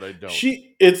face, but I don't.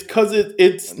 It's because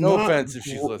it's No not. offense if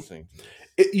she's listening.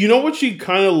 You know what she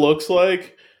kind of looks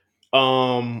like?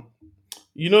 Um,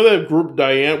 you know that group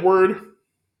Diane Word?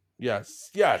 Yes,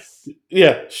 yes.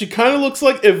 Yeah, she kind of looks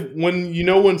like if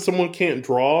when someone can't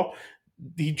draw,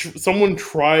 someone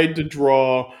tried to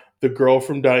draw the girl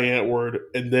from Diane Word,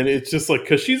 and then it's just like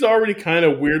because she's already kind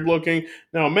of weird looking.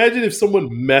 Now imagine if someone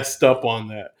messed up on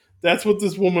that. That's what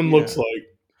this woman looks Yeah. like.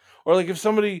 Or like if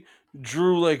somebody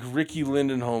drew like Ricky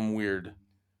Lindenholm weird.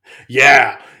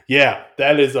 Yeah, yeah,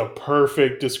 that is a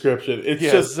perfect description. It's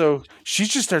Yeah, just so she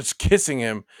just starts kissing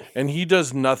him and he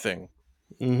does nothing.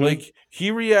 mhm. Like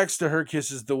he reacts to her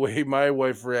kisses the way my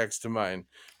wife reacts to mine.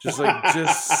 Just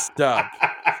stop.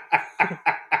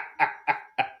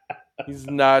 He's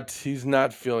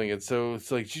not feeling it. So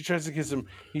it's like she tries to kiss him.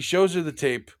 He shows her the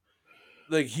tape.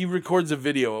 Like he records a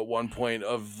video at one point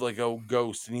of like a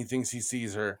ghost and he thinks he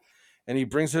sees her. And he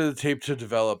brings her the tape to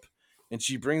develop and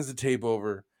she brings the tape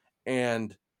over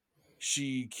and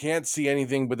she can't see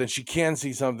anything, but then she can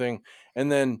see something,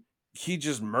 and then he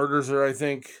just murders her. I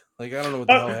think. Like I don't know what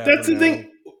the hell That's happened the there.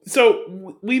 thing.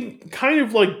 So we kind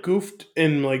of like goofed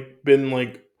and like been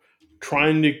like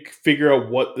trying to figure out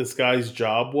what this guy's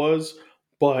job was,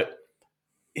 but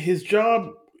his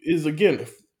job is again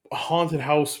a haunted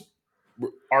house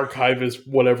archivist,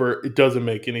 whatever. It doesn't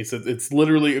make any sense. It's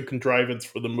literally a contrivance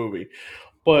for the movie.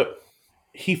 But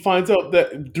he finds out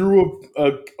that through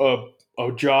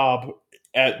a job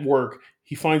at work,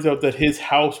 he finds out that his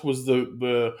house was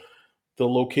the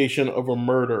location of a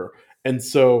murder. And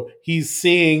so he's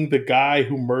seeing the guy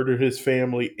who murdered his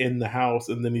family in the house,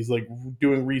 and then he's like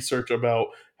doing research about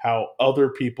how other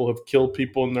people have killed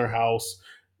people in their house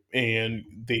and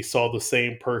they saw the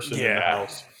same person in the Yeah,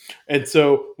 house. And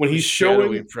so when the he's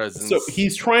shadowy showing, so presence.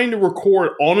 he's trying to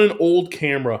record on an old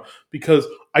camera because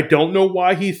I don't know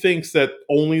why he thinks that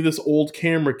only this old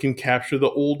camera can capture the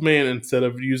old man instead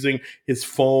of using his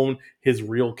phone, his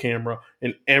real camera,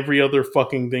 and every other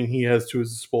fucking thing he has to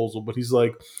his disposal. But he's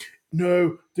like,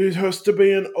 no, there has to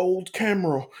be an old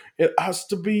camera. It has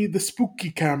to be the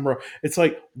spooky camera. It's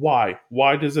like, why?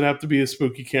 Why does it have to be a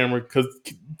spooky camera? Because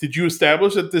did you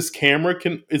establish that this camera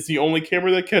is the only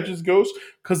camera that catches ghosts?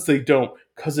 Because they don't.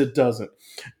 Because it doesn't.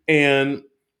 And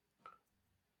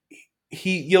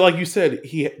like you said,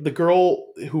 the girl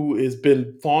who has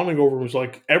been fawning over him was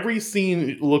like every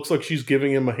scene looks like she's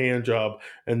giving him a hand job,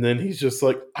 and then he's just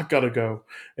like, I gotta go,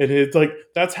 and it's like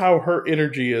that's how her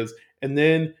energy is, and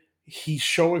then he's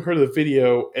showing her the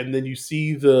video, and then you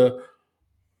see the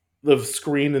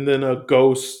screen, and then a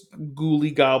ghost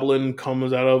ghouly goblin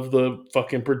comes out of the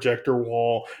fucking projector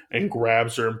wall and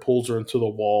grabs her and pulls her into the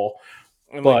wall.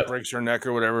 And like But breaks her neck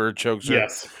or whatever, or chokes her.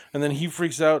 yes, And then he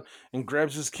freaks out and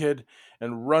grabs his kid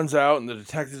and runs out, and the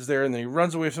detective's there, and then he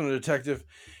runs away from the detective,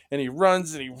 and he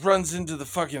runs into the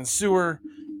fucking sewer,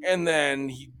 and then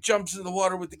he jumps in the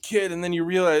water with the kid, and then he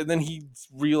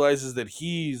realizes that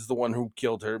he's the one who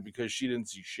killed her because she didn't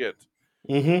see shit.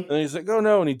 mm-hmm. And then he's like, oh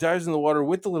no, and he dives in the water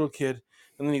with the little kid,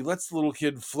 and then he lets the little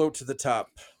kid float to the top.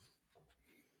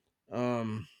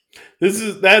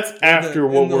 That's after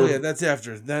what we're. Yeah, that's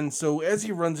after. Then so as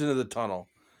he runs into the tunnel,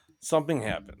 something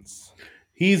happens.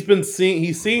 He's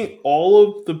seeing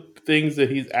all of the things that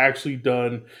he's actually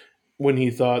done when he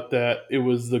thought that it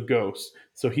was the ghost.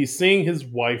 So he's seeing his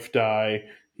wife die.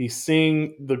 He's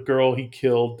seeing the girl he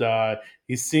killed die.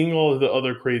 He's seeing all of the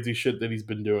other crazy shit that he's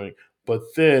been doing. But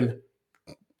Then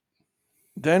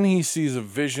he sees a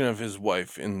vision of his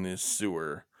wife in this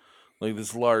sewer, like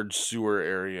this large sewer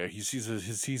area. He sees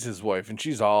his wife, and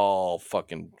she's all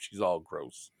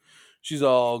gross. She's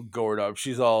all gored up.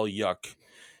 She's all yuck.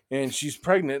 And she's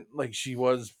pregnant like she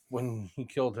was when he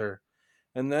killed her.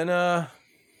 And then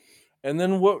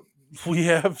what we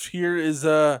have here is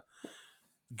good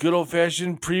old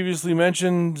fashioned previously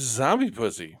mentioned zombie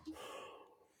pussy.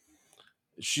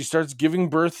 She starts giving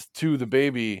birth to the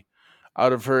baby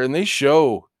out of her, and they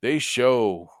show the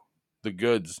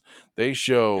goods. They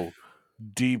show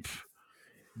deep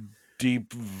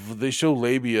they show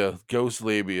labia, ghost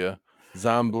labia,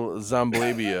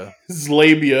 zomblabia.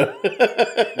 Zlabia.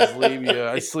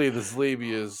 Labia. I slay the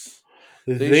labias.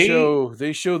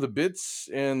 They show the bits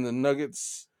and the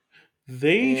nuggets.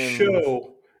 They and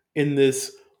show in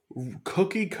this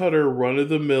cookie cutter run of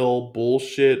the mill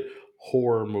bullshit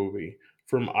horror movie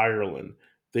from Ireland.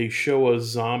 They show a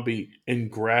zombie in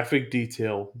graphic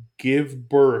detail give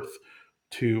birth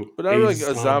to But not like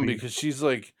a zombie because she's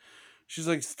like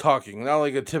talking, not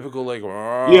like a typical like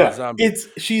zombie.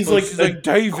 She's She's like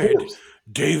David, corpse.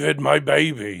 David, my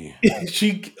baby. It's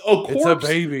a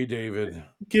baby, David,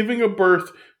 giving a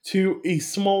birth to a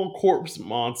small corpse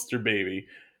monster baby,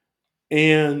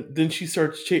 and then she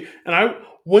starts and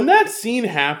when that scene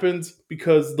happens,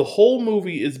 because the whole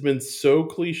movie has been so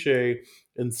cliche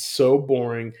and so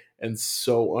boring and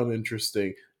so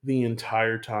uninteresting the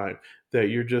entire time that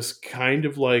you're just kind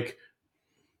of like,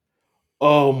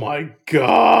 oh my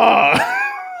god.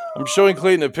 I'm showing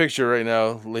Clayton a picture right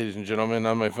now, ladies and gentlemen,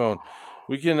 on my phone.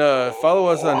 We can follow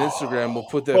us on Instagram. We'll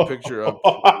put that picture up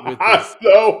with this.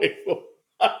 No,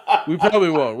 we probably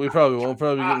won't. We'll probably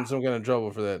get in some kind of trouble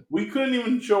for that. We couldn't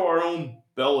even show our own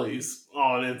bellies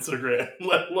on Instagram,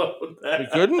 let alone that. We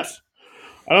couldn't?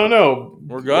 I don't know.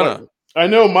 We're gonna. I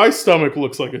know my stomach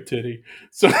looks like a titty.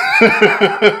 So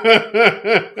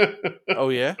oh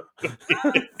yeah?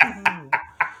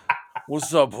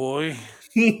 What's up, boy?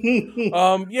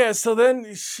 Yeah, so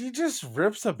then she just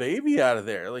rips a baby out of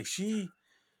there. Like she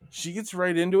gets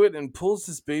right into it and pulls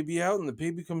this baby out, and the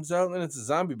baby comes out, and then it's a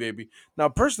zombie baby. Now,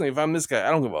 personally, if I'm this guy,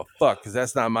 I don't give a fuck because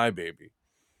that's not my baby.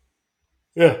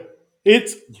 Yeah,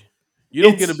 you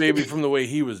don't get a baby from the way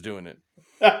he was doing it.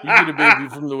 You get a baby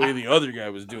from the way the other guy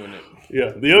was doing it.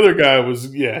 Yeah, the other guy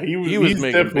was. Yeah, he was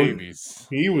making babies.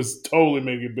 He was totally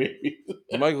making babies.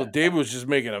 Michael David was just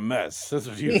making a mess. That's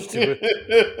what he was doing.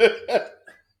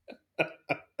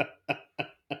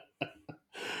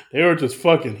 They were just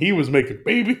fucking. He was making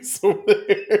babies over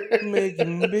there.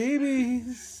 Making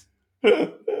babies.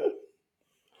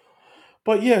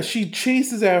 But yeah, she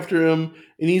chases after him,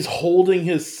 and he's holding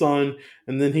his son,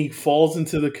 and then he falls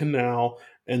into the canal,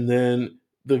 and then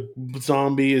the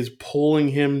zombie is pulling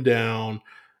him down,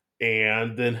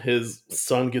 and then his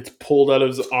son gets pulled out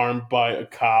of his arm by a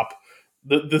cop,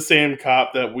 the same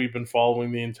cop that we've been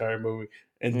following the entire movie,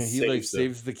 and he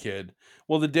saves the kid.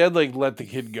 Well, the dad let the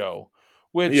kid go.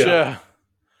 Which is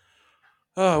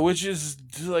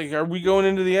like, are we going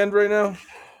into the end right now?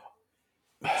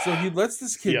 So he lets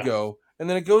this kid go, and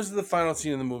then it goes to the final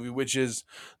scene of the movie, which is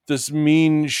this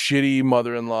mean, shitty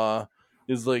mother-in-law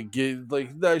is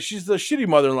she's the shitty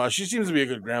mother-in-law. She seems to be a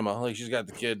good grandma. Like she's got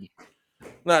the kid,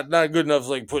 not good enough to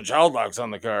like put child locks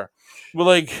on the car, but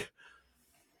like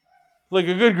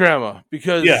a good grandma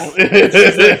because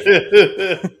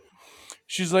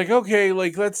she's like, okay,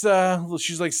 like let's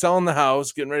she's like selling the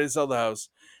house, getting ready to sell the house.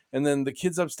 And then the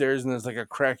kid's upstairs and there's like a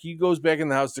crack. He goes back in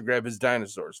the house to grab his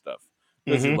dinosaur stuff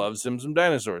because he loves him some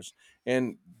dinosaurs.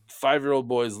 And 5-year-old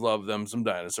boys love them some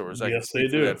dinosaurs. Yes, they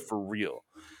do. That for real.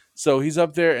 So he's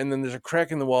up there and then there's a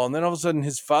crack in the wall. And then all of a sudden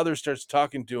his father starts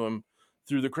talking to him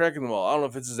through the crack in the wall. I don't know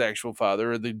if it's his actual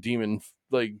father or the demon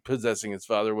like possessing his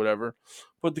father or whatever.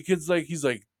 But the kid's like, he's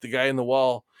like, the guy in the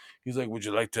wall, he's like, would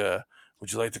you like to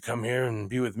come here and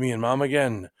be with me and mom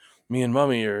again? Me and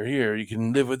mommy are here. You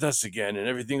can live with us again and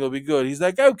everything will be good. He's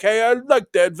like, okay, I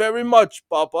like that very much,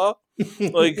 Papa.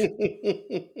 Like,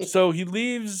 so he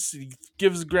leaves, he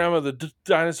gives grandma the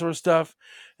dinosaur stuff,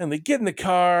 and they get in the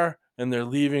car and they're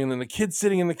leaving. And then the kid's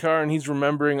sitting in the car and he's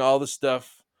remembering all the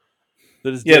stuff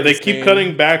that is they keep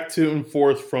cutting back to and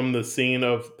forth from the scene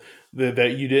of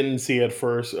that you didn't see at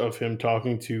first of him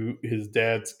talking to his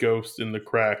dad's ghost in the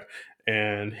crack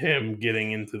and him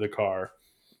getting into the car.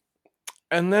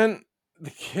 And then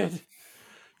the kid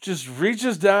just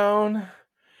reaches down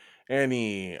and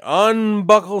he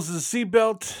unbuckles his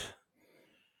seatbelt.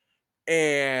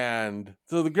 And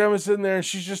so the grandma's sitting there and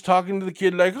she's just talking to the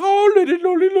kid like, oh,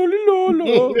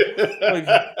 like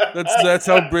that's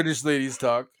how British ladies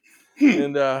talk.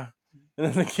 And then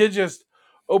the kid just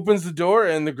opens the door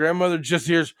and the grandmother just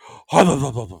hears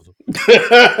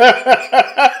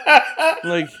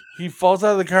like he falls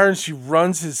out of the car and she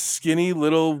runs his skinny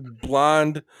little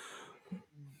blonde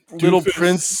little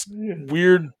prince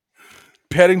weird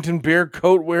Paddington Bear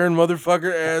coat wearing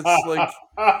motherfucker ass like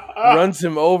runs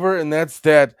him over, and that's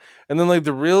that. And then like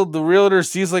the realtor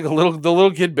sees like the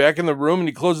little kid back in the room, and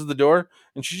he closes the door,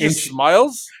 and she just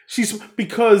smiles. She's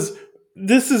because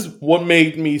this is what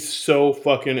made me so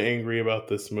fucking angry about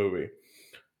this movie.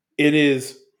 It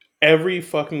is every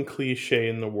fucking cliche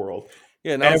in the world.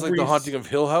 Yeah, now it's like The Haunting of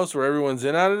Hill House where everyone's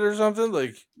in on it or something.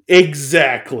 Like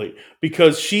exactly,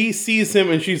 because she sees him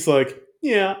and she's like,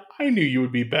 "Yeah, I knew you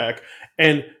would be back,"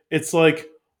 and it's like,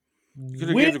 you could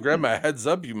have given the grandma a heads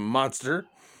up, you monster.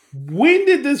 When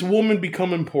did this woman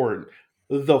become important?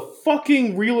 The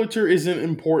fucking realtor isn't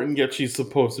important, yet she's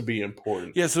supposed to be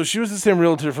important. Yeah, so she was the same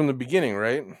realtor from the beginning,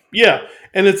 right? Yeah,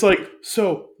 and it's like,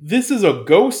 so this is a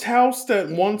ghost house that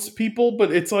wants people,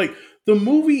 but it's like the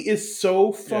movie is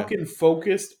so fucking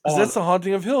focused on. That's The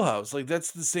Haunting of Hill House. Like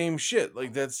that's the same shit.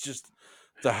 Like that's just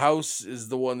the house is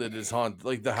the one that is haunted.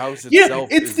 Like the house itself.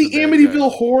 Yeah, it's the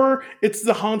Amityville Horror. It's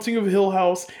the Haunting of Hill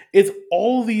House. It's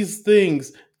all these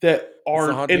things that are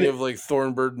the Haunting of like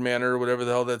Thornbird Manor, or whatever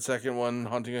the hell that second one,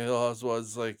 Haunting of Hill House,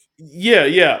 was like.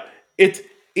 Yeah. It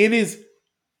is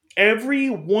every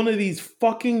one of these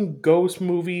fucking ghost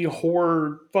movie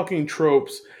horror fucking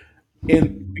tropes,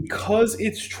 and because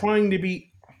it's trying to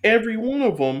be every one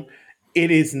of them, it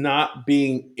is not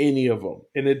being any of them,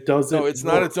 and it doesn't. No, it's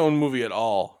not its own movie at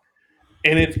all,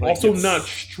 and it's like also not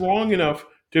strong enough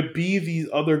to be these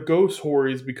other ghost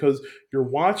horrors because you're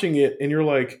watching it and you're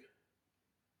like,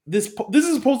 this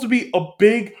is supposed to be a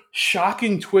big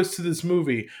shocking twist to this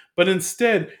movie, but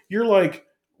instead you're like,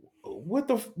 what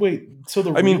the wait? So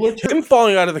the him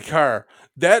falling out of the car,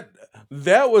 that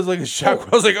was like a shock.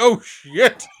 I was like, oh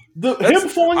shit. Him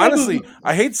falling honestly,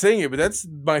 I hate saying it, but that's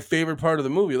my favorite part of the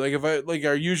movie. Like if I like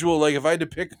our usual, like if I had to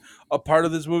pick a part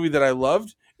of this movie that I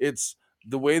loved, it's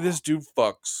the way this dude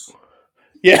fucks.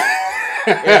 Yeah.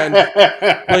 And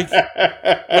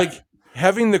like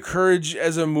having the courage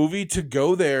as a movie to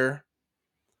go there.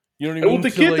 You know what I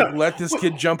mean? To like let this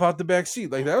kid jump out the back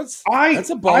seat. Like that's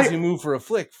a ballsy move for a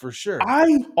flick for sure.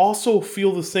 I also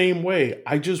feel the same way.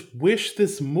 I just wish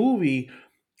this movie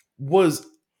was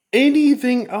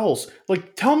anything else.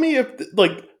 Like tell me if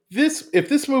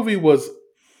this movie was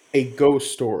a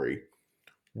ghost story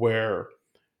where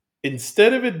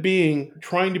instead of it being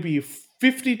trying to be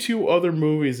 52 other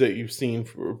movies that you've seen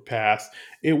for past,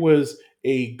 it was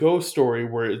a ghost story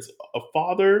where it's a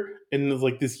father and there's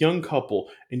like this young couple,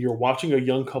 and you're watching a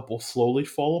young couple slowly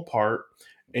fall apart,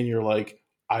 and you're like,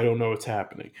 I don't know what's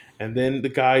happening. And then the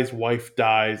guy's wife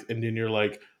dies, and then you're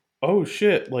like, oh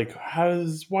shit, like how does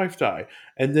his wife die?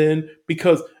 And then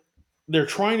because they're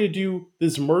trying to do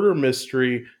this murder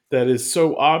mystery that is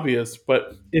so obvious,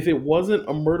 but if it wasn't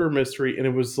a murder mystery and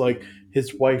it was like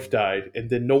his wife died and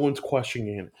then no one's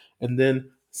questioning it, and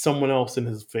then someone else in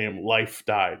his family life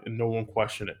died and no one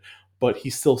questioned it, but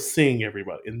he's still seeing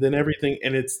everybody, and then everything,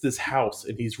 and it's this house,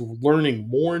 and he's learning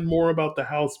more and more about the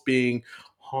house being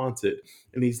haunted,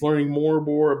 and he's learning more and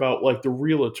more about like the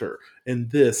realtor and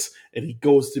this, and he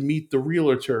goes to meet the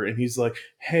realtor, and he's like,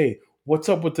 hey, what's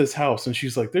up with this house? And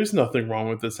she's like, there's nothing wrong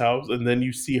with this house. And then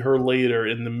you see her later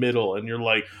in the middle, and you're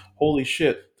like, holy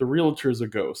shit, the realtor's a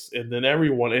ghost. And then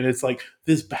everyone, and it's like,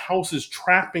 this house is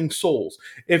trapping souls.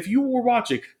 If you were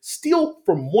watching, steal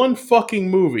from one fucking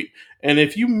movie, and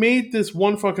if you made this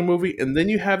one fucking movie, and then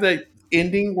you have that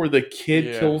ending where the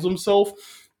kid kills himself,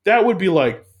 that would be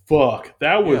like, fuck,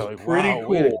 that was like, pretty cool.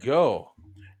 Way to go.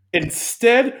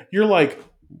 Instead, you're like,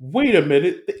 wait a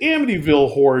minute, the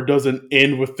Amityville Horror doesn't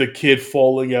end with the kid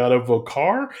falling out of a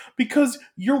car, because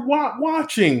you're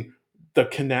watching The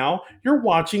Canal, you're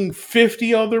watching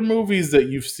 50 other movies that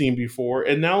you've seen before,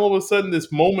 and now all of a sudden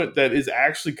this moment that is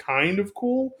actually kind of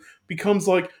cool becomes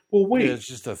like, well, wait, it's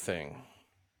just a thing.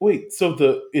 Wait,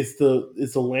 so is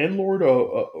the landlord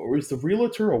or is the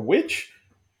realtor a witch?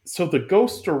 So the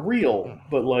ghosts are real,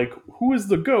 but like, who is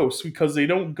the ghost? Because they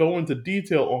don't go into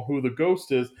detail on who the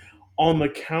ghost is, on the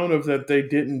count of that they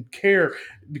didn't care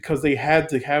because they had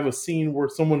to have a scene where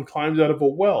someone climbs out of a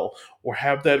well or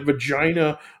have that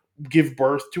vagina give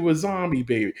birth to a zombie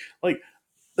baby. Like,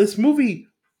 this movie,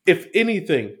 if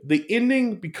anything, the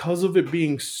ending, because of it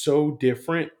being so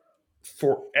different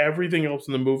for everything else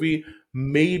in the movie,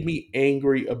 made me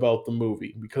angry about the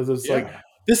movie, because it's like,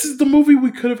 this is the movie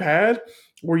we could have had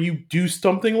where you do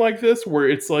something like this, where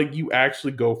it's like you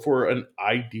actually go for an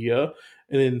idea,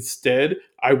 and instead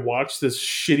I watched this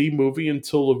shitty movie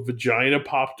until a vagina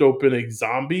popped open a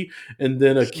zombie and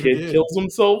then a kid kills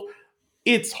himself.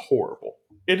 It's horrible.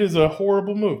 It is a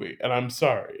horrible movie, and I'm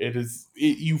sorry.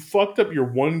 You fucked up your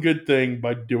one good thing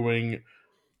by doing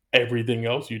everything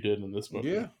else you did in this movie.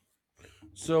 Yeah.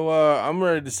 So I'm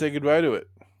ready to say goodbye to it.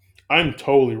 I'm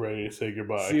totally ready to say See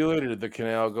goodbye. you later to the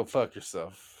canal. Go fuck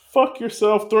yourself. Fuck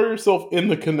yourself. Throw yourself in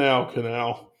the canal.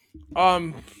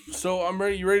 So I'm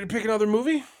ready. You ready to pick another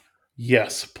movie?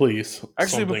 Yes, please.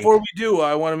 Actually, Something. before we do,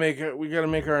 I want to make we got to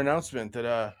make our announcement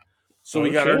that so we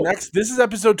Oh, got our shit. next. This is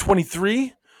episode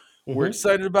 23. We're Mhm.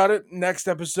 excited about it. Next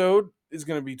episode is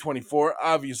going to be 24,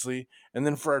 obviously, and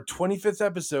then for our 25th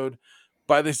episode,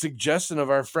 by the suggestion of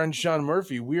our friend Sean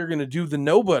Murphy, we are going to do the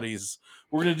Nobodies.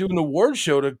 We're going to do an award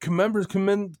show to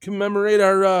commemorate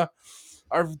our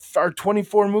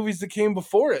 24 movies that came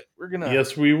before it. We're gonna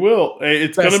Yes, we will.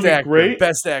 It's going to best be actor, great.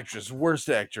 best actress, worst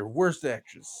actor, worst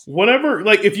actress. Whatever,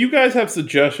 like if you guys have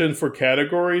suggestions for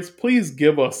categories, please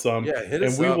give us some. Yeah, hit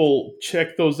And us we up. will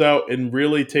check those out and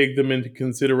really take them into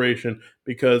consideration.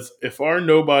 Because if our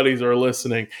nobodies are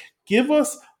listening, give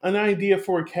us an idea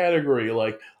for a category.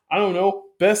 Like, I don't know,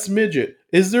 best midget.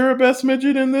 Is there a best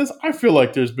midget in this? I feel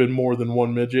like there's been more than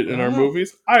one midget in I our don't know.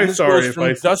 movies. And I'm this sorry goes if from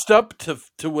I dust up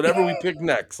to whatever we pick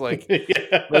next. Like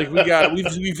Yeah.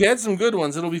 we've had some good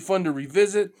ones. It'll be fun to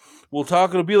revisit. We'll talk.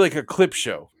 It'll be like a clip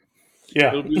show. Yeah.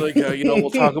 It'll be like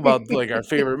we'll talk about like our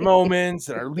favorite moments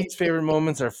and our least favorite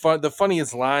moments, the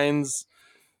funniest lines.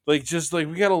 Like just like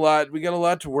we got a lot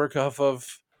to work off of.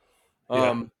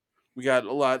 Yeah. We got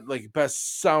a lot like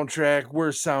best soundtrack,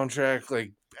 worst soundtrack,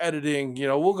 like editing.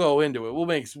 We'll go into it.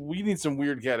 We need some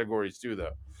weird categories too,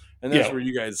 though, and that's Yeah. where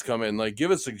you guys come in. Like, give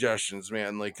us suggestions,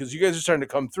 man. Like, because you guys are starting to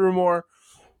come through more.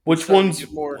 We're Which starting to ones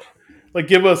get more like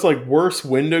give us like worst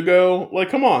Wendigo? Like,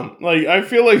 come on. Like, I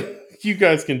feel like you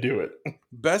guys can do it.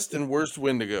 best and worst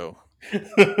Wendigo?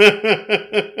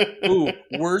 Ooh,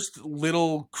 worst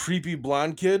little creepy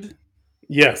blonde kid.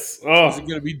 Yes. Is Oh. it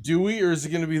going to be Dewey or is it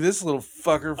going to be this little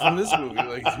fucker from this movie?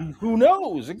 Like, who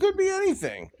knows? It could be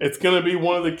anything. It's gonna be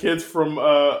one of the kids from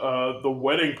the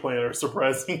Wedding Planner,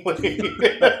 surprisingly.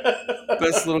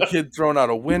 Best little kid thrown out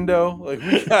a window. Like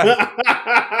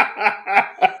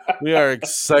we are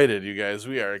excited, you guys.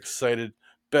 We are excited.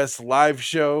 Best live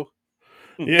show.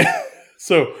 Yeah.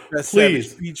 So Best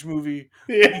please, Savage Beach movie.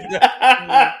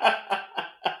 yeah.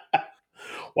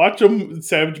 Watch a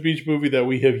Savage Beach movie that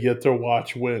we have yet to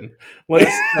watch win. Like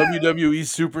Best WWE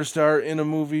superstar in a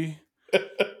movie.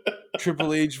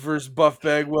 Triple H versus Buff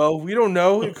Bagwell. We don't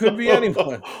know. It could be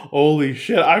anyone. Holy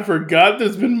shit! I forgot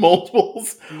there's been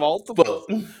multiples. Multiple.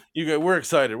 We're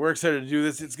excited. We're excited to do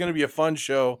this. It's gonna be a fun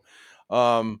show.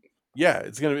 Yeah,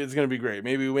 it's gonna be great.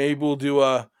 Maybe we'll do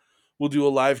a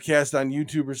live cast on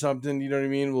YouTube or something. You know what I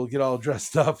mean? We'll get all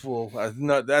dressed up.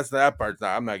 That's that part.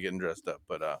 I'm not getting dressed up,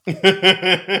 but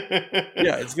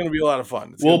yeah, it's gonna be a lot of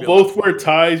fun. We'll both wear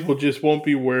ties. We just won't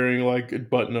be wearing like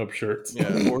button-up shirts.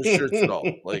 Yeah, or shirts at all.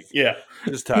 Like yeah,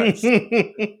 just ties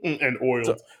and oiled.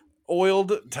 So,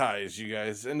 oiled ties, you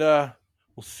guys. And we'll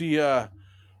see. We're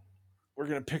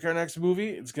gonna pick our next movie.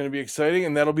 It's gonna be exciting,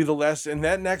 and that'll be the last. And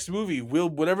that next movie will,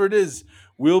 whatever it is,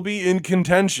 will be in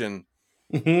contention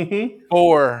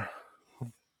for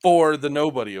the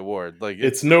Nobody Award. Like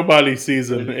it's Nobody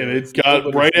season, and it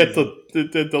got right season.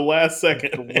 At the last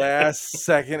second. The last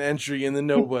second entry in the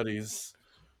Nobodies.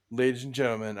 Ladies and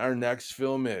gentlemen, our next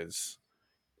film is.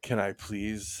 Can I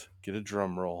please get a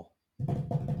drum roll?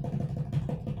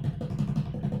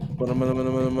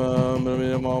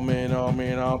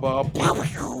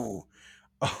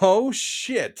 Oh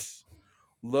shit!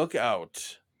 Look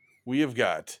out! We have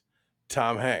got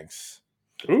Tom Hanks.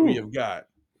 Ooh. We have got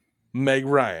Meg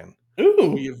Ryan.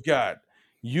 Ooh. We have got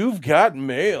You've Got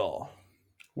Mail.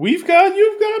 You've got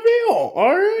Mail.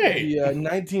 All right. The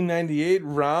 1998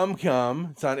 rom-com.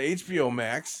 It's on HBO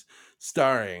Max,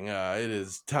 starring it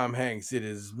is Tom Hanks. It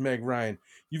is Meg Ryan.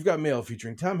 You've Got Mail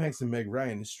featuring Tom Hanks and Meg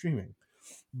Ryan is streaming.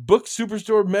 Book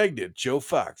superstore magnate Joe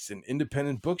Fox and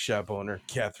independent bookshop owner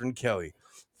Catherine Kelly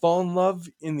fall in love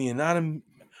in the anonymity.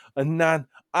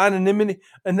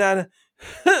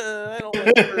 I don't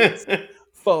like words.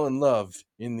 Fall in love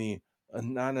in the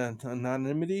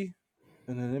anonymity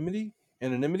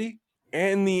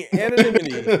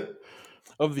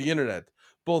of the internet,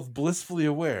 both blissfully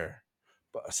aware.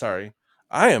 Sorry,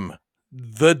 I am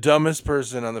the dumbest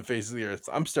person on the face of the earth.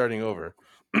 I'm starting over.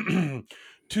 The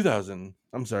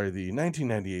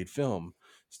 1998 film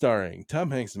starring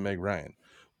Tom Hanks and Meg Ryan.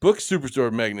 Book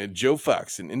superstore magnate Joe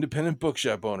Fox and independent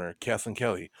bookshop owner Kathleen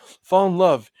Kelly fall in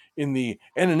love in the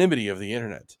anonymity of the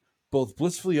internet, both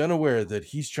blissfully unaware that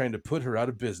he's trying to put her out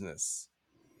of business.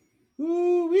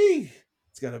 Ooh-wee!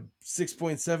 It's got a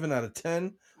 6.7 out of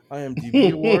 10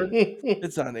 IMDb award.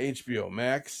 It's on HBO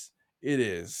Max. It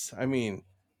is. I mean,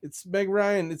 it's Meg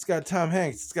Ryan. It's got Tom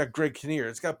Hanks. It's got Greg Kinnear.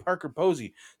 It's got Parker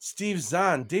Posey, Steve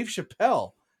Zahn, Dave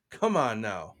Chappelle. Come on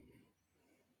now.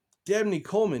 Dabney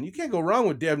Coleman. You can't go wrong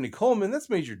with Dabney Coleman. That's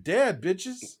Major Dad,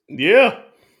 bitches. Yeah.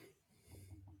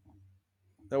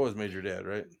 That was Major Dad,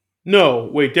 right? No,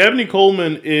 wait. Dabney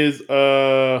Coleman is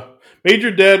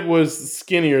Major Dad was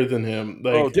skinnier than him.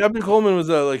 Like, Oh, Dabney Coleman was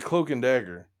like Cloak and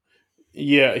Dagger.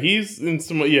 yeah, he's in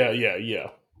some. Yeah.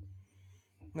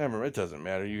 Never. It doesn't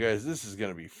matter, you guys. This is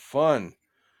gonna be fun.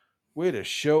 Way to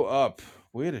show up.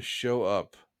 Way to show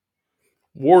up.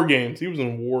 War Games. He was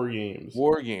in War Games.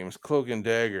 War Games, Cloak and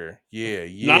Dagger. Yeah.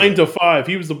 9 to 5.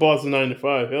 He was the boss of 9 to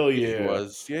 5. Hell yeah. Yeah, he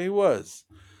was. Yeah, he was.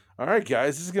 All right,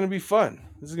 guys. This is gonna be fun.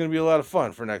 This is gonna be a lot of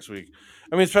fun for next week.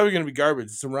 I mean, it's probably gonna be garbage.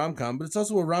 It's a rom-com, but it's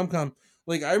also a rom-com.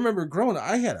 Like, I remember growing up,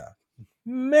 I had a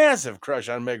massive crush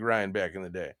on Meg Ryan back in the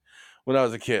day when I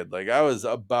was a kid. Like, I was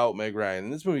about Meg Ryan.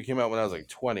 And this movie came out when I was like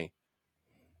 20.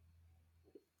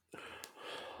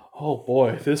 Oh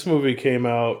boy, this movie came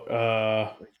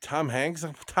out. Tom Hanks?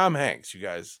 Tom Hanks, you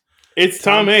guys. It's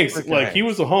Tom Hanks. freaking Like, he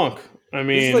Hanks. was a hunk. I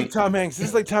This is mean, like Tom Hanks. This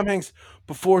is like Tom Hanks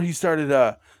before he started.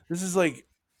 This is like.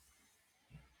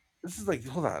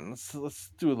 Hold on. Let's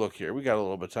do a look here. We got a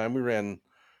little bit of time. We ran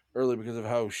early because of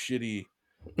how shitty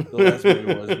the last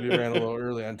movie was. We ran a little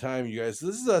early on time, you guys. So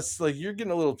this is us. Like, you're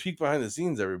getting a little peek behind the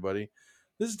scenes, everybody.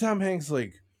 This is Tom Hanks,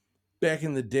 like back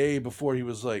in the day before he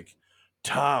was like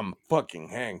Tom fucking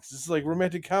Hanks. This is like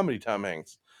romantic comedy Tom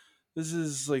Hanks.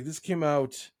 This came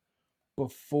out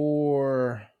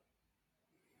before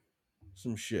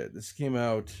some shit. This came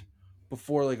out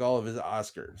before like all of his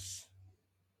Oscars.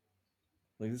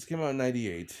 Like, this came out in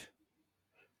 '98.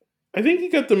 I think he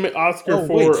got the Oscar Oh,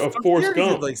 for wait, a fuck Forrest yeah, he did,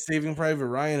 Gump. like Saving Private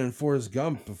Ryan and Forrest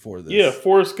Gump before this. Yeah,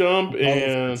 Forrest Gump Apollo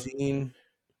and 13,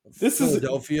 this is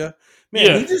Philadelphia. Man,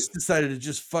 yeah. he just decided to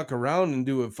just fuck around and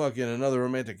do a fucking another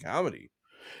romantic comedy.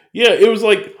 Yeah, it was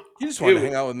like He just wanted to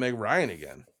hang out with Meg Ryan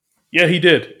again. yeah, he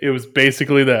did. It was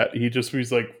basically that. He just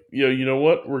was like, you know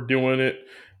what? We're doing it.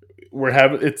 We're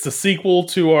having it's a sequel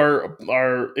to our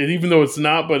even though it's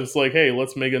not, but it's like, hey,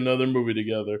 let's make another movie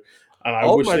together. And I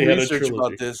All wish my they had a research trilogy.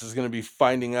 about this is going to be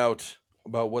finding out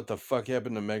about what the fuck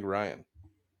happened to Meg Ryan.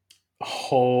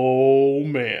 Oh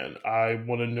man, I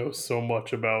want to know so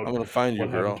much about. I'm going to find you,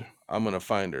 what girl. happened. I'm going to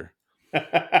find her. Ladies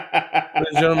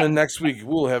and gentlemen, next week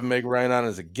we'll have Meg Ryan on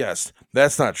as a guest.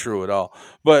 That's not true at all.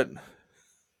 But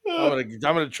I'm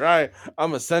gonna try. I'm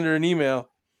gonna send her an email.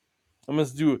 I'm gonna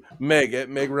do Meg at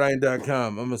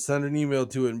megryan.com. I'm gonna send her an email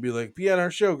to it and be like, be on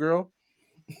our show, girl.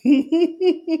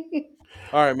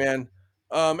 All right, man.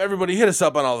 Everybody hit us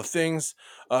up on all the things.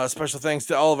 Special thanks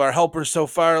to all of our helpers so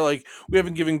far. Like, we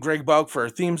haven't given Greg Bauk for our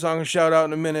theme song a shout out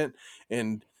in a minute,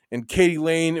 and Katie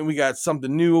Lane, and we got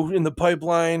something new in the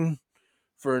pipeline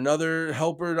for another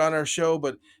helper on our show.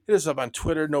 But hit us up on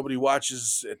Twitter. Nobody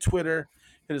watches at Twitter.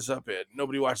 Hit us up at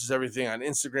Nobody Watches Everything on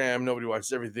Instagram. Nobody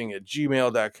Watches Everything at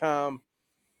gmail.com.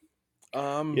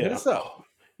 Hit us up.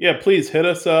 Yeah, please hit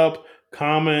us up,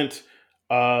 comment,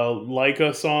 like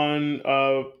us on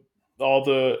all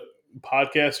the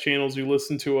podcast channels you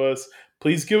listen to us.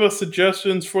 Please give us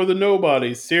suggestions for the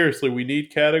nobodies. Seriously, we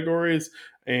need categories.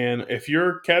 And if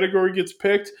your category gets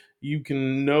picked, you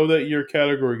can know that your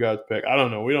category got picked. I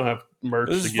don't know. We don't have merch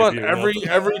This to is give fun. you. Every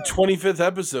 25th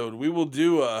episode, we will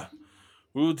do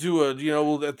we'll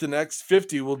at the next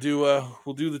 50 we'll do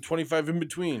the 25 in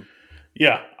between.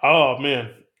 Yeah. Oh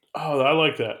man. Oh, I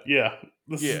like that. Yeah.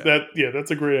 Yeah.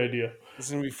 That's a great idea. This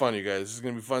is gonna be fun, you guys. This is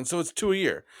gonna be fun. So it's 2 a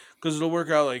year because it'll work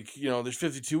out like, there's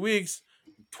 52 weeks,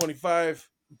 25,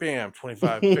 bam,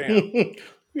 25, bam.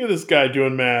 Look at this guy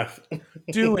doing math.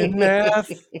 Doing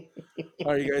math.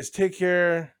 All right, you guys, take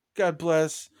care. God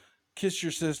bless. Kiss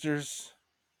your sisters.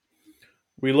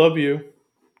 We love you.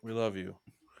 We love you.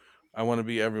 I want to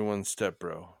be everyone's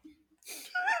stepbro.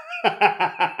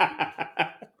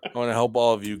 I want to help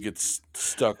all of you get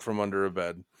stuck from under a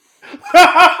bed.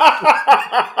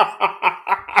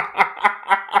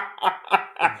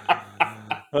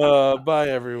 Bye,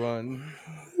 everyone.